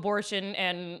access to abortion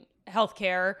and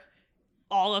healthcare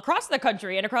all across the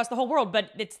country and across the whole world. But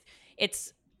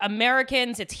it's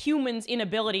Americans, it's humans'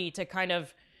 inability to kind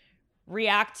of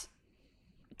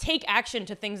take action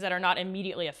to things that are not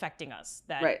immediately affecting us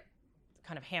that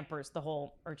kind of hampers the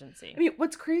whole urgency. I mean,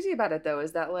 what's crazy about it, though,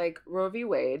 is that, like, Roe v.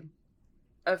 Wade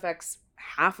affects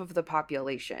half of the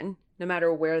population, no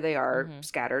matter where they are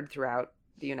scattered throughout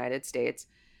the United States.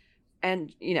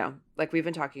 And, like we've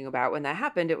been talking about, when that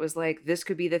happened, it was like, this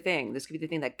could be the thing. This could be the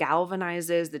thing that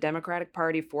galvanizes the Democratic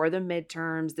Party for the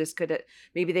midterms.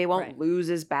 Maybe they won't lose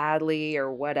as badly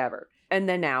or whatever. And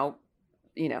then now,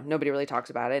 nobody really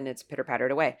talks about it and it's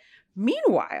pitter-pattered away.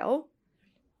 Meanwhile,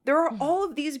 there are all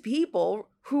of these people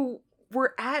who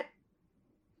were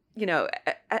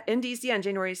in DC on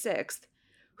January 6th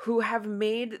who have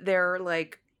made their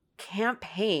like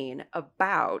campaign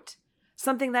about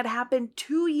something that happened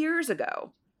 2 years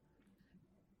ago.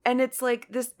 And it's like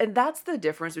this, and that's the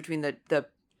difference between the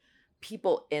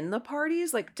people in the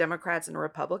parties, like Democrats and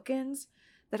Republicans,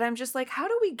 that I'm just like, how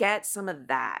do we get some of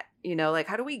that? Like,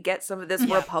 how do we get some of this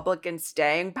Republican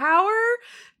staying power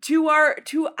to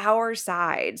our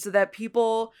side so that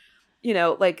people,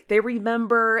 like they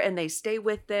remember and they stay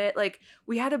with it. Like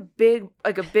we had a big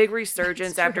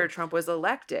resurgence after Trump was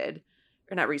elected,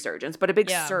 or not resurgence, but a big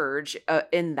surge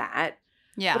in that.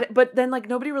 Yeah. But then like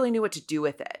nobody really knew what to do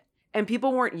with it. And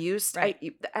people weren't used. Right.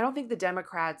 I don't think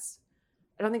Democrats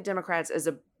as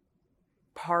a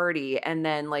party and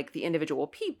then like the individual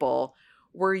people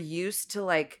were used to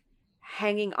like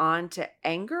hanging on to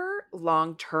anger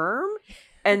long term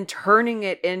and turning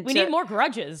it into. We need more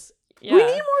grudges. Yeah. We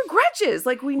need more grudges.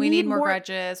 Like we need more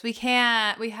grudges. We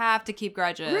have to keep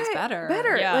grudges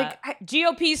better. Yeah. Like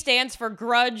GOP stands for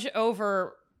grudge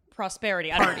over prosperity.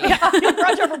 Party.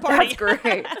 Grudge over party. That's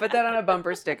great. Put that on a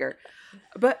bumper sticker.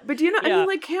 But I mean,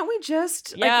 like, can't we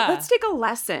just let's take a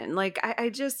lesson? Like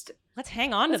let's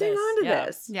hang on to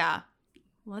this. Yeah.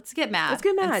 Let's get mad. Let's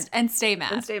get mad. And stay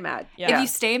mad. Yeah. If you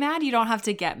stay mad, you don't have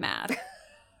to get mad.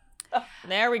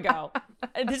 There we go.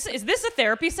 Is this a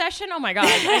therapy session? Oh my God.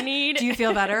 Do you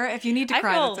feel better? If you need to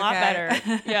cry, I feel that's a lot okay.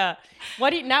 better. Yeah.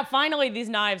 Now finally these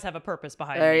knives have a purpose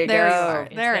behind there them. You there go. you are.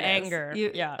 It's there the it anger.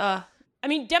 Is. I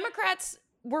mean, Democrats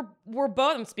we're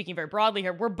both, I'm speaking very broadly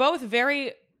here, we're both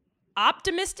very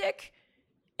optimistic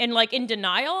and like in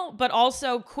denial, but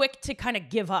also quick to kind of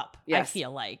give up. Yes. I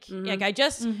feel like. Like I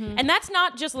just, and that's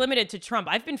not just limited to Trump.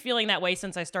 I've been feeling that way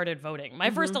since I started voting.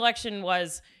 My first election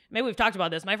was, maybe we've talked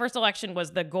about this. My first election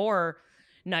was the Gore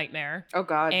nightmare. Oh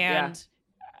God.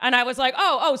 And I was like,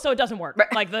 so it doesn't work.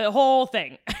 Like the whole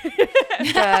thing.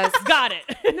 Yes. Got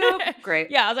it. Nope.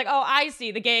 Great. Yeah. I was like, I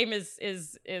see. The game is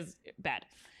bad.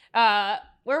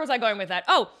 Where was I going with that?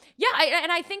 Oh, yeah.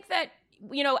 I think that,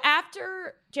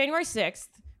 after January 6th,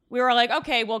 we were like,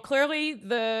 okay, well, clearly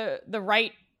the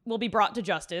right will be brought to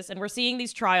justice, and we're seeing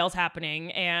these trials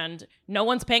happening, and no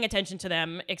one's paying attention to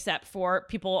them except for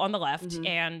people on the left,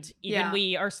 and even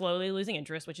we are slowly losing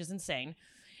interest, which is insane.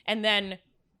 And then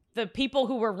the people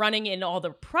who were running in all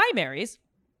the primaries,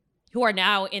 who are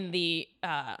now in the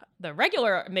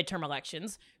regular midterm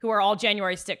elections, who are all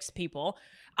January 6th people,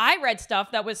 I read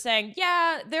stuff that was saying,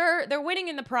 they're winning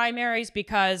in the primaries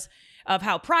because of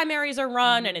how primaries are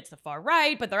run, and it's the far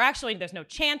right, but there's no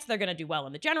chance they're going to do well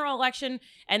in the general election.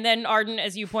 And then Arden,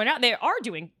 as you point out, they are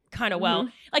doing kind of well.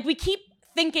 Like we keep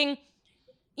thinking,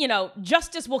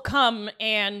 justice will come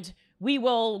and we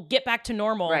will get back to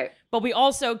normal. Right. But we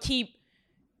also keep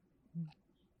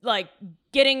like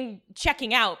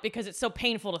checking out because it's so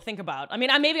painful to think about. I mean,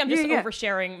 maybe I'm just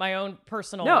oversharing my own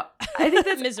personal I think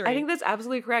that's misery. I think that's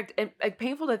absolutely correct. And like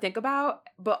painful to think about,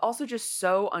 but also just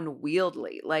so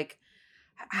unwieldy. Like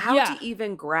how to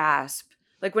even grasp.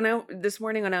 Like this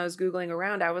morning when I was Googling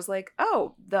around, I was like,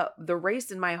 oh, the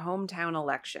race in my hometown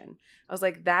election. I was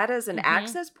like, that is an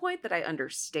access point that I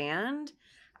understand.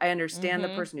 I understand the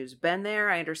person who's been there.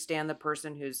 I understand the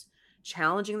person who's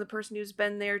challenging the person who's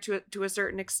been there to a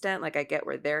certain extent. Like I get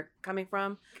where they're coming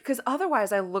from. Because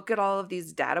otherwise I look at all of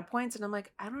these data points and I'm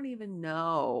like, I don't even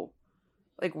know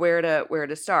like where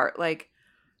to start. Like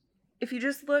if you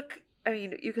just look, I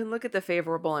mean, you can look at the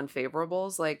favorable and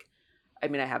favorables. Like, I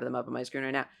mean, I have them up on my screen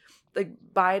right now. Like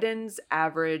Biden's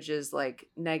average is like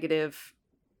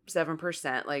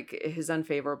 -7%. Like his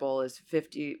unfavorable is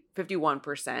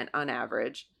 51% on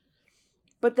average.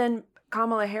 But then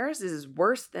Kamala Harris is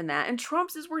worse than that, and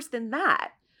Trump's is worse than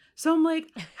that. So I'm like,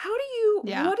 how do you?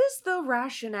 What is the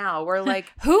rationale? Where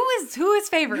like, who is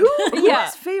favored? Who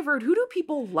is favored? Who do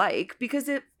people like? Because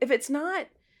if it's not,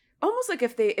 almost like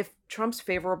if Trump's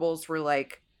favorables were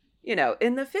like, you know,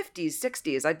 in the 50s,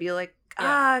 60s, I'd be like,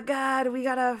 God, we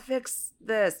gotta fix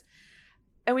this,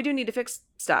 and we do need to fix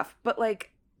stuff. But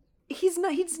like, he's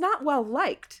not well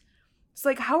liked. It's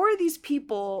like, how are these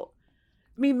people?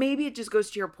 I mean, maybe it just goes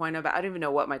to your point about, I don't even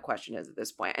know what my question is at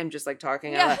this point. I'm just like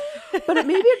talking out loud. But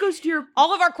maybe it goes to your...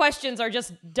 All of our questions are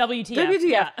just WTF.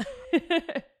 Yeah.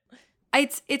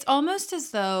 It's almost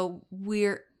as though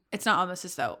it's not almost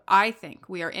as though, I think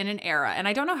we are in an era, and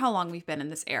I don't know how long we've been in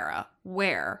this era,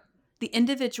 where the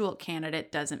individual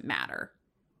candidate doesn't matter.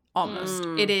 Almost.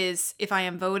 It is, if I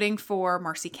am voting for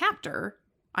Marcy Kaptur,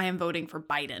 I am voting for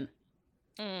Biden.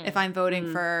 If I'm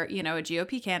voting for, you know, a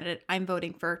GOP candidate, I'm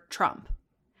voting for Trump.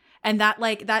 And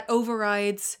that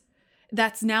overrides,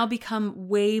 that's now become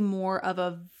way more of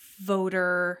a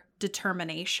voter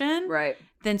determination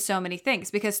than so many things.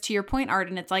 Because to your point,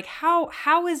 Arden, it's like,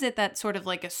 how is it that sort of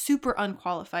like a super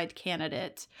unqualified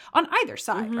candidate on either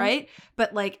side, right?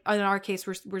 But like in our case,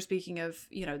 we're speaking of,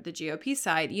 you know, the GOP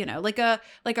side, you know, like a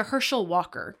Herschel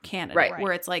Walker candidate,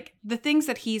 where it's like the things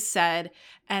that he's said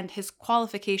and his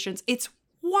qualifications, it's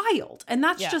wild. And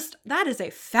that's that is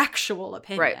a factual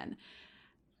opinion. Right.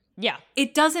 Yeah.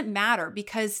 It doesn't matter,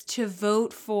 because to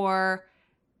vote for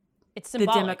it's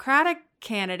symbolic. The Democratic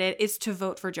candidate is to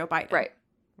vote for Joe Biden. Right.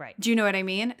 Do you know what I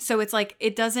mean? So it's like,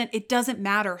 it doesn't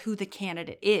matter who the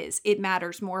candidate is. It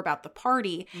matters more about the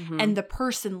party, and the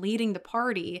person leading the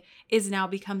party is now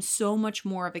become so much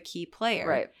more of a key player.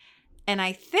 Right. And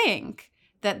I think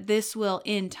that this will,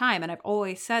 in time, and I've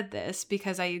always said this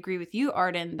because I agree with you,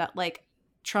 Arden, that like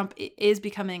Trump is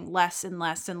becoming less and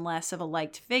less and less of a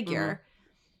liked figure,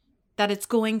 that it's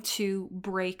going to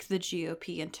break the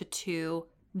GOP into two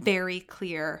very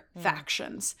clear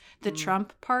factions. The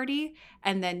Trump party,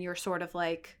 and then your sort of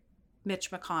like Mitch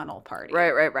McConnell party.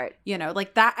 Right. You know,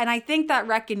 like that. And I think that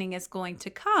reckoning is going to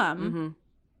come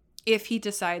if he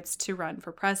decides to run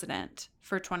for president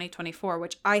for 2024,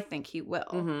 which I think he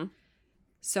will.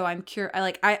 So I'm curious.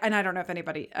 I don't know if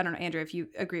anybody, I don't know, Andrea, if you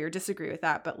agree or disagree with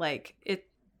that, but like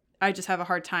I just have a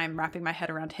hard time wrapping my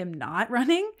head around him not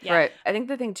running. Yeah. Right. I think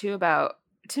the thing too about,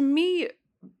 to me,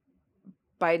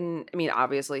 Biden, I mean,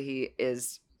 obviously he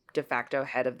is de facto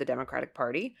head of the Democratic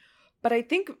Party, but I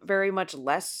think very much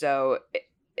less so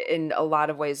in a lot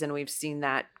of ways than we've seen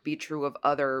that be true of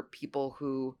other people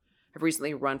who have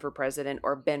recently run for president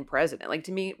or been president. Like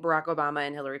to me, Barack Obama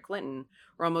and Hillary Clinton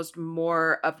were almost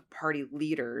more of party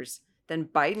leaders than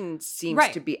Biden seems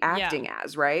to be acting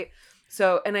as, right?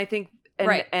 So, and I think,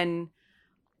 and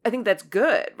I think that's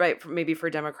good, right? Maybe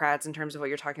for Democrats, in terms of what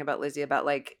you're talking about, Lizzie, about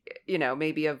like, you know,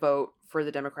 maybe a vote for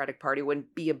the Democratic Party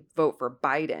wouldn't be a vote for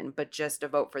Biden, but just a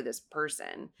vote for this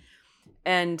person.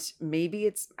 And maybe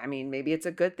it's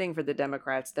a good thing for the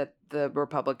Democrats that the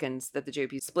Republicans, that the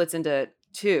GOP splits into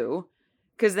two,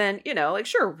 because then, you know, like,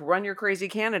 sure, run your crazy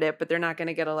candidate, but they're not going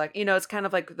to get elected. You know, it's kind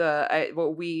of like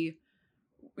what we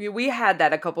had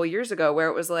that a couple years ago, where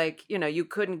it was like, you know, you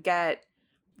couldn't get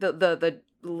the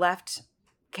left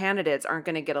candidates aren't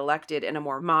going to get elected in a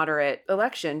more moderate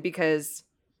election because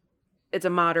it's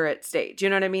a moderate state. Do you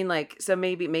know what I mean? Like, so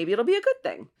maybe it'll be a good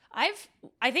thing.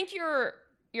 I think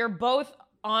you're both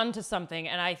onto something,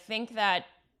 and I think that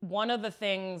one of the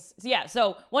things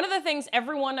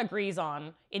everyone agrees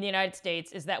on in the United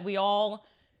States is that we all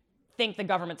think the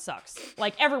government sucks.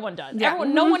 Like, everyone does. Yeah.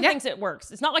 No one thinks it works.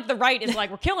 It's not like the right is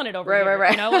like, we're killing it over here.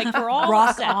 Right. You know, like, we're all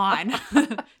rock upset. on.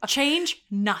 Change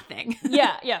nothing.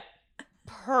 Yeah.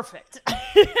 Perfect.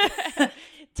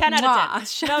 10 out of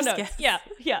 10. No notes. Yeah.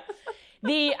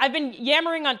 I've been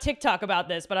yammering on TikTok about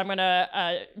this, but I'm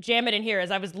gonna jam it in here.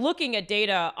 As I was looking at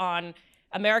data on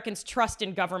Americans' trust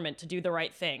in government to do the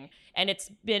right thing, and it's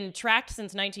been tracked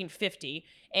since 1950,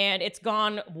 and it's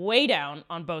gone way down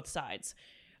on both sides.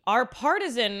 Our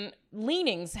partisan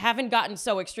leanings haven't gotten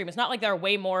so extreme. It's not like there are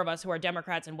way more of us who are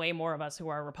Democrats and way more of us who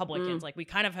are Republicans. Like, we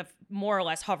kind of have more or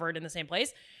less hovered in the same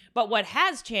place. But what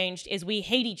has changed is we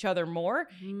hate each other more.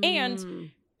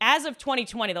 And as of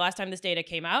 2020, the last time this data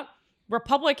came out,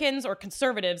 Republicans or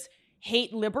conservatives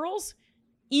hate liberals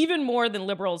even more than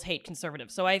liberals hate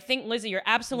conservatives. So I think, Lizzie, you're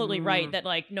absolutely right that,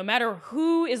 like, no matter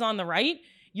who is on the right,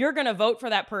 you're going to vote for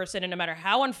that person. And no matter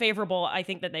how unfavorable I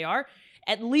think that they are,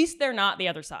 at least they're not the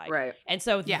other side. Right. And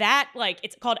so that, like,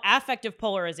 it's called affective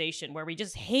polarization, where we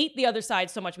just hate the other side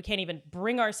so much we can't even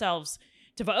bring ourselves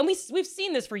to vote. And we've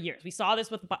seen this for years. We saw this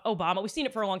with Obama. We've seen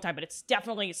it for a long time, but it's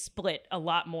definitely split a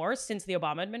lot more since the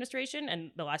Obama administration,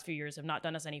 and the last few years have not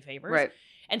done us any favors. Right.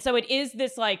 And so it is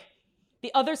this, like,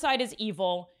 the other side is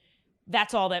evil.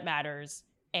 That's all that matters.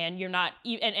 And you're not,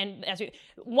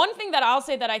 one thing that I'll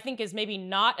say that I think is maybe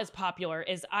not as popular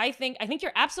is I think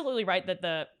you're absolutely right that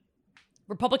the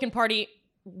Republican Party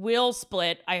will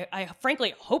split. I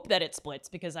frankly hope that it splits,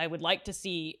 because I would like to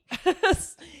see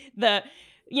remember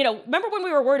when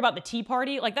we were worried about the Tea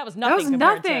Party? Like, that was nothing.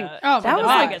 That to was the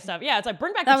like MAGA stuff. Yeah, it's like,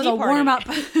 bring back That the Tea was a Party. warm up.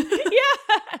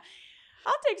 Yeah.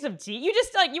 I'll take some tea. You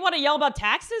just, like, you want to yell about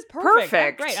taxes?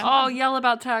 Perfect. Great. Oh, yell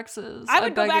about taxes. I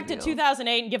would go back to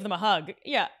 2008 and give them a hug.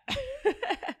 Yeah.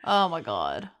 Oh my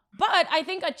God. But I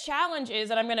think a challenge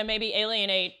is, and I'm going to maybe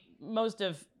alienate most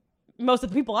of the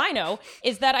people I know,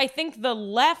 is that I think the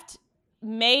left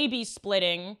may be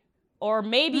splitting, or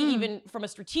maybe even from a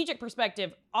strategic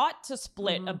perspective ought to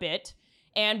split a bit.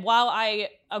 And while I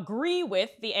agree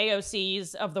with the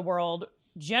AOCs of the world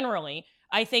generally,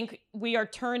 I think we are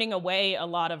turning away a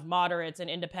lot of moderates and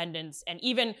independents, and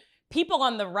even people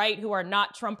on the right who are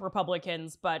not Trump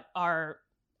Republicans but are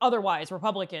otherwise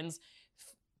Republicans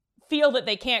feel that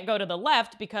they can't go to the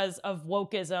left because of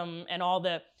wokeism and all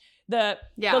the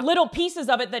little pieces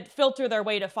of it that filter their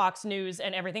way to Fox News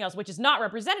and everything else, which is not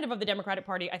representative of the Democratic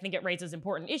Party. I think it raises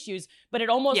important issues, but it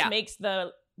almost makes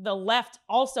the left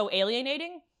also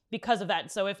alienating because of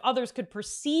that. So if others could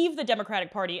perceive the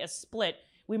Democratic Party as split,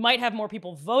 we might have more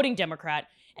people voting Democrat,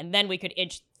 and then we could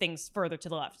inch things further to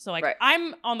the left. So, like,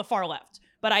 I'm on the far left,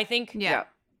 but I think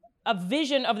a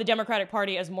vision of the Democratic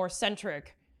Party as more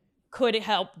centric could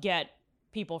help get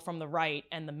people from the right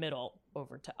and the middle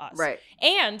over to us. Right.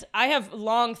 And I have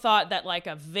long thought that, like,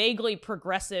 a vaguely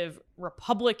progressive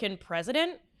Republican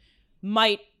president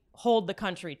might hold the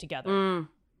country together.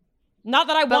 Not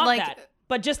that I want that,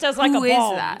 but just as, like, a who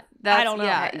ball. is that? I don't know.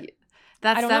 Yeah.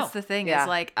 That's the thing is,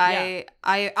 like, I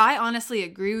honestly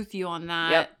agree with you on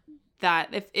that. Yep.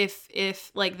 That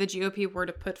if like the GOP were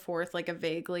to put forth like a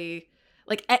vaguely,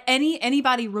 like,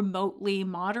 anybody remotely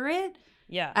moderate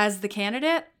as the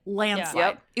candidate, landslide.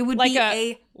 Yep. It would Like be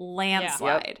a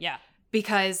landslide. Yeah.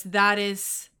 Because that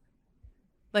is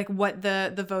like what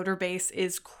the voter base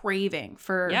is craving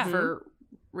for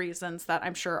reasons that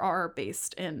I'm sure are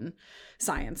based in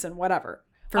science and whatever.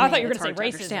 I thought you were going to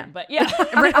say racism, but yeah.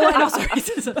 And also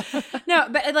racism. No,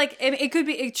 but, like,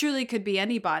 it truly could be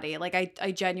anybody. Like,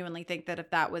 I genuinely think that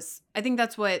if that was, I think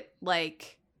that's what,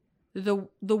 like,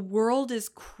 the world is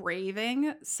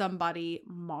craving somebody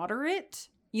moderate,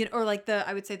 or like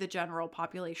I would say the general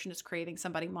population is craving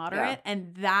somebody moderate,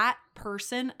 and that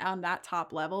person on that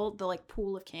top level, the, like,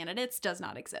 pool of candidates does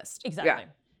not exist. Exactly.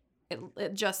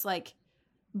 It just, like,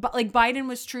 but, like, Biden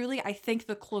was truly, I think,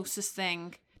 the closest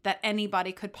thing that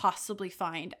anybody could possibly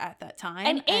find at that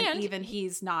time. And even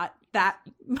he's not that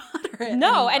moderate.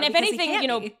 No, and if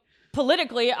anything,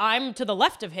 politically, I'm to the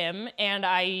left of him, and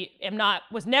I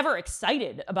was never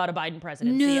excited about a Biden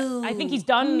presidency. No. I think he's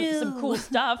done some cool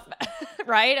stuff,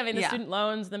 right? I mean, the student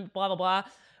loans, the blah, blah, blah.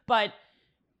 But,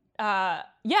 I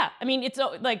mean, it's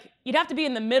like, you'd have to be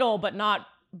in the middle, but not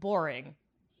boring.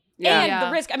 Yeah. And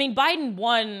the risk, I mean, Biden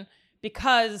won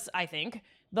because, I think,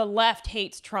 the left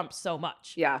hates Trump so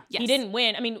much. Yeah. He didn't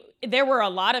win. I mean, there were a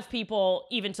lot of people,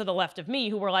 even to the left of me,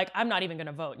 who were like, I'm not even going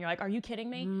to vote. And you're like, are you kidding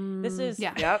me? This is...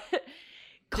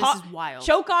 This is wild.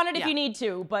 Choke on it if you need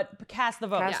to, but cast the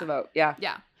vote. Cast the vote. Yeah.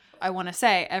 I want to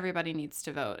say everybody needs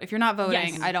to vote. If you're not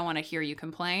voting, I don't want to hear you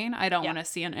complain. I don't want to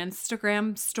see an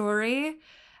Instagram story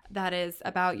that is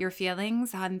about your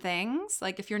feelings on things.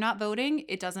 Like, if you're not voting,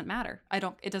 it doesn't matter.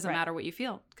 It doesn't matter what you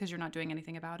feel, because you're not doing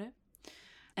anything about it.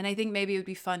 And I think maybe it would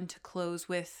be fun to close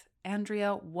with,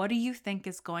 Andrea, what do you think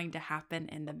is going to happen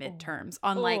in the midterms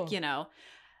on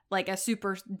like a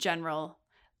super general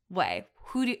way?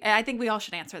 I think we all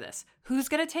should answer this. Who's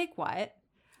going to take what?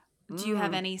 Do you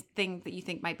have anything that you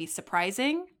think might be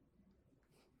surprising?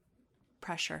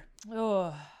 Pressure.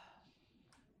 Oh,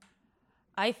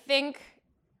 I think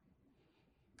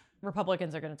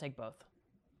Republicans are going to take both.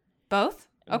 Both?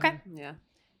 Okay. Yeah.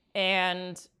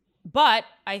 But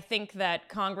I think that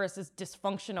Congress is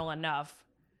dysfunctional enough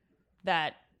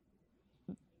that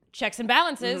checks and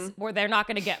balances where they're not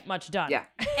going to get much done. Yeah.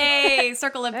 Hey,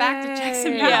 circle it back to checks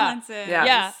and Yeah. balances. Yeah.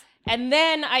 Yeah. And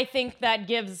then I think that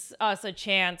gives us a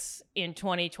chance in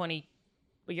 2020,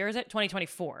 what year is it?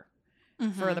 2024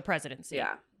 for the presidency.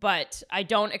 Yeah. But I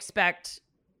don't expect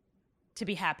to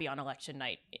be happy on election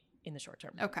night in the short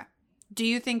term. Okay. Do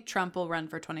you think Trump will run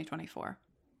for 2024?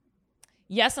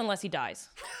 Yes, unless he dies,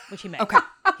 which he may. Okay.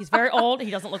 He's very old.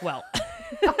 He doesn't look well.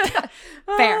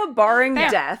 Fair. Barring Fair.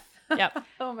 death. Yep.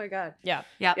 Oh my God. Yeah.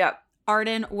 Yeah. Yeah.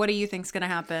 Arden, what do you think's going to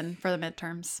happen for the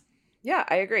midterms? Yeah,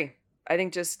 I agree. I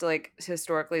think just like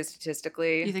historically,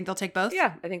 statistically. You think they'll take both?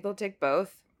 Yeah, I think they'll take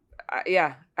both.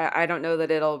 I don't know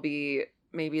that it'll be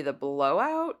maybe the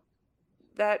blowout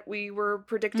that we were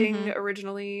predicting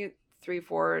originally 3,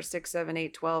 4, 6, 7,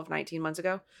 8, 12, 19 months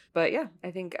ago. But yeah,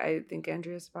 I think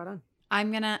Andrea's spot on.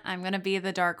 I'm gonna be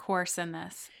the dark horse in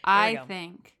this. we I go.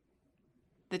 think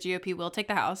the GOP will take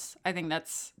the House. I think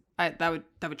that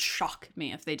would shock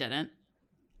me if they didn't.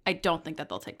 I don't think that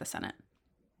they'll take the Senate.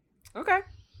 Okay.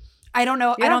 I don't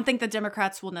know. Yeah. I don't think the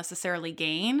Democrats will necessarily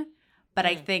gain, but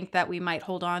I think that we might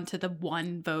hold on to the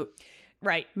one vote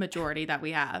Right. majority that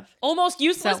we have. Almost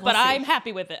useless, So we'll but see. I'm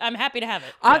happy with it. I'm happy to have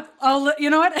it. I'll you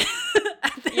know what?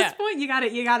 At this Yeah. point, you got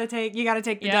to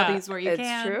take the Yeah. W's where you It's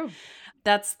can. true.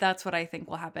 That's what I think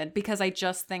will happen, because I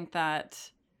just think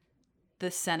that the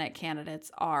Senate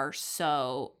candidates are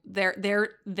so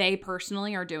they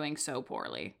personally are doing so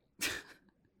poorly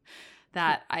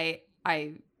that I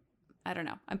don't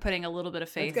know. I'm putting a little bit of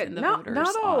faith That's good. in the Not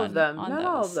voters. all of them. on Not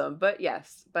all of those. them. But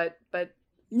yes. But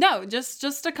No,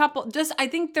 just a couple. Just I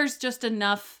think there's just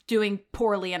enough doing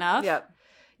poorly enough. yeah.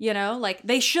 You know, like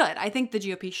they should. I think the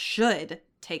GOP should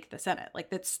take the Senate. Like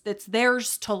it's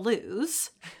theirs to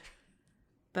lose.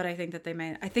 But I think that they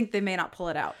may not pull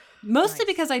it out. Mostly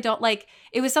because I don't like,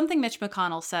 it was something Mitch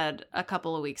McConnell said a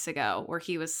couple of weeks ago where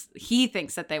he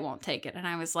thinks that they won't take it. And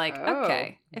I was like, Oh,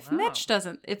 okay, if wow. Mitch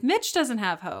doesn't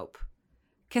have hope,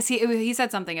 because he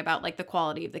said something about like the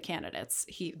quality of the candidates.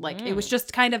 It was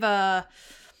just kind of a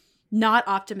not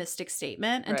optimistic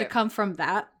statement. And to Right. come from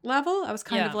that level, I was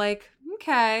kind of Yeah. like,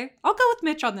 okay, I'll go with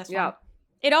Mitch on this Yeah. one.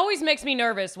 It always makes me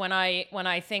nervous when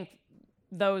I think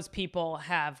those people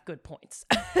have good points.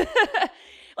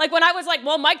 Like when I was like,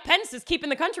 well, Mike Pence is keeping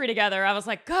the country together. I was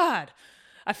like, God,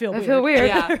 I feel weird.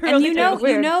 Yeah. I And really you do. know,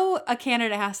 weird. a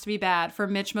candidate has to be bad for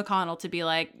Mitch McConnell to be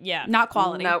like, Yeah. not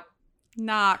quality. Nope.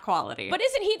 Not quality. But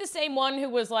isn't he the same one who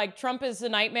was like, Trump is a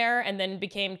nightmare and then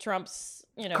became Trump's,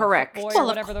 Correct. boy or well,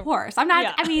 whatever of course. I'm not,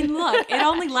 Yeah. I mean, look, it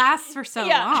only lasts for so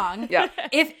Yeah. long. Yeah.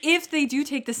 If they do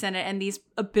take the Senate and these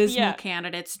abysmal Yeah.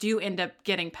 candidates do end up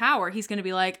getting power, he's going to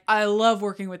be like, I love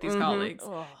working with these colleagues.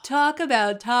 Ugh. Talk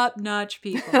about top-notch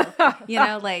people.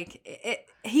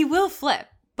 He will flip,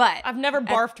 but I've never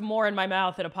barfed more in my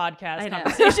mouth at a podcast I know.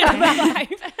 conversation in my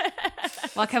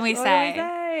life. what can we What do say? we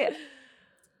say?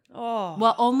 Oh.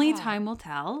 Well, only time will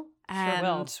tell. And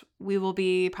will. we will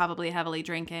be probably heavily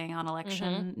drinking on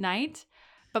election night.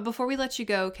 But before we let you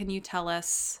go, can you tell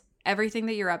us everything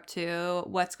that you're up to,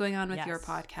 what's going on with your Yes.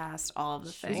 podcast, all of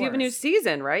the things? You have a new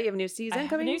season, right? You have a new season I have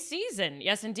coming? a new season.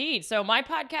 Yes, indeed. So my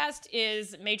podcast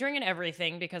is Majoring in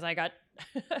Everything because I got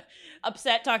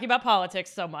upset talking about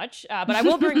politics so much. But I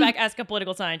will bring back Ask a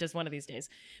Political Scientist one of these days.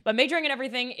 But Majoring in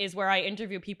Everything is where I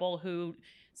interview people who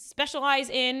specialize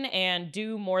in and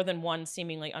do more than one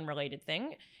seemingly unrelated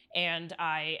thing. And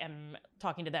I am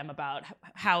talking to them about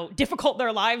how difficult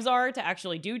their lives are to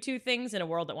actually do two things in a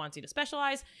world that wants you to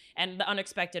specialize and the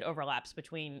unexpected overlaps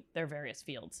between their various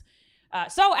fields.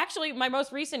 So actually, my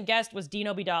most recent guest was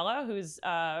Dino Bidala, who's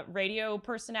a radio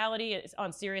personality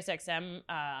on SiriusXM.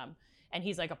 And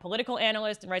he's like a political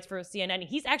analyst and writes for CNN.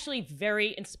 He's actually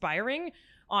very inspiring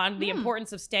on the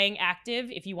importance of staying active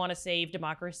if you want to save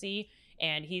democracy.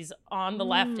 And he's on the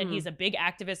left and he's a big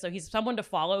activist. So he's someone to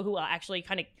follow who will actually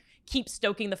kind of keep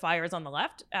stoking the fires on the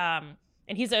left. And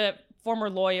he's a former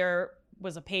lawyer,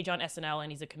 was a page on SNL,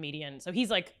 and he's a comedian. So he's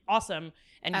like awesome.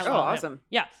 And Oh, awesome.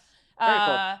 Yeah. Very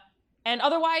cool. And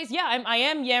otherwise, yeah, I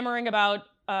am yammering about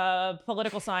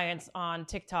political science on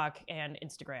TikTok and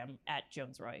Instagram at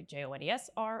Jonesroy,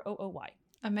 JONESROOY.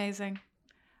 Amazing.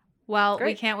 Well, we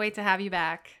Great. can't wait to have you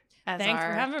back as Thanks for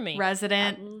our having me.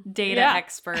 resident data Yeah.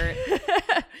 expert.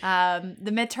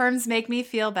 The midterms make me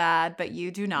feel bad, but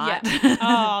you do not. Yeah.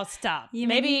 Oh, stop. You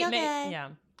make me feel may- good. yeah.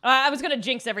 I was going to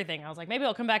jinx everything. I was like, maybe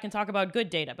I'll come back and talk about good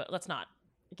data, but let's not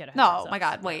get ahead of No, ourselves. my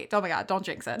God, wait. Oh my God, don't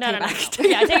jinx it. No, Take no, it no, back. no.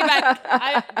 Yeah, take it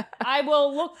back. I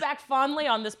will look back fondly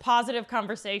on this positive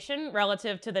conversation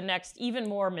relative to the next, even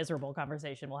more miserable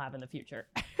conversation we'll have in the future.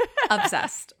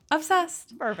 Obsessed.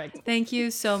 Obsessed. Perfect. Thank you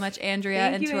so much, Andrea.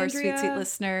 Thank and you, to our Andrea. sweet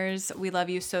listeners, we love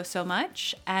you so, so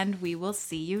much. And we will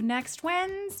see you next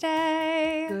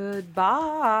Wednesday.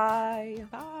 Goodbye.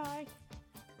 Bye.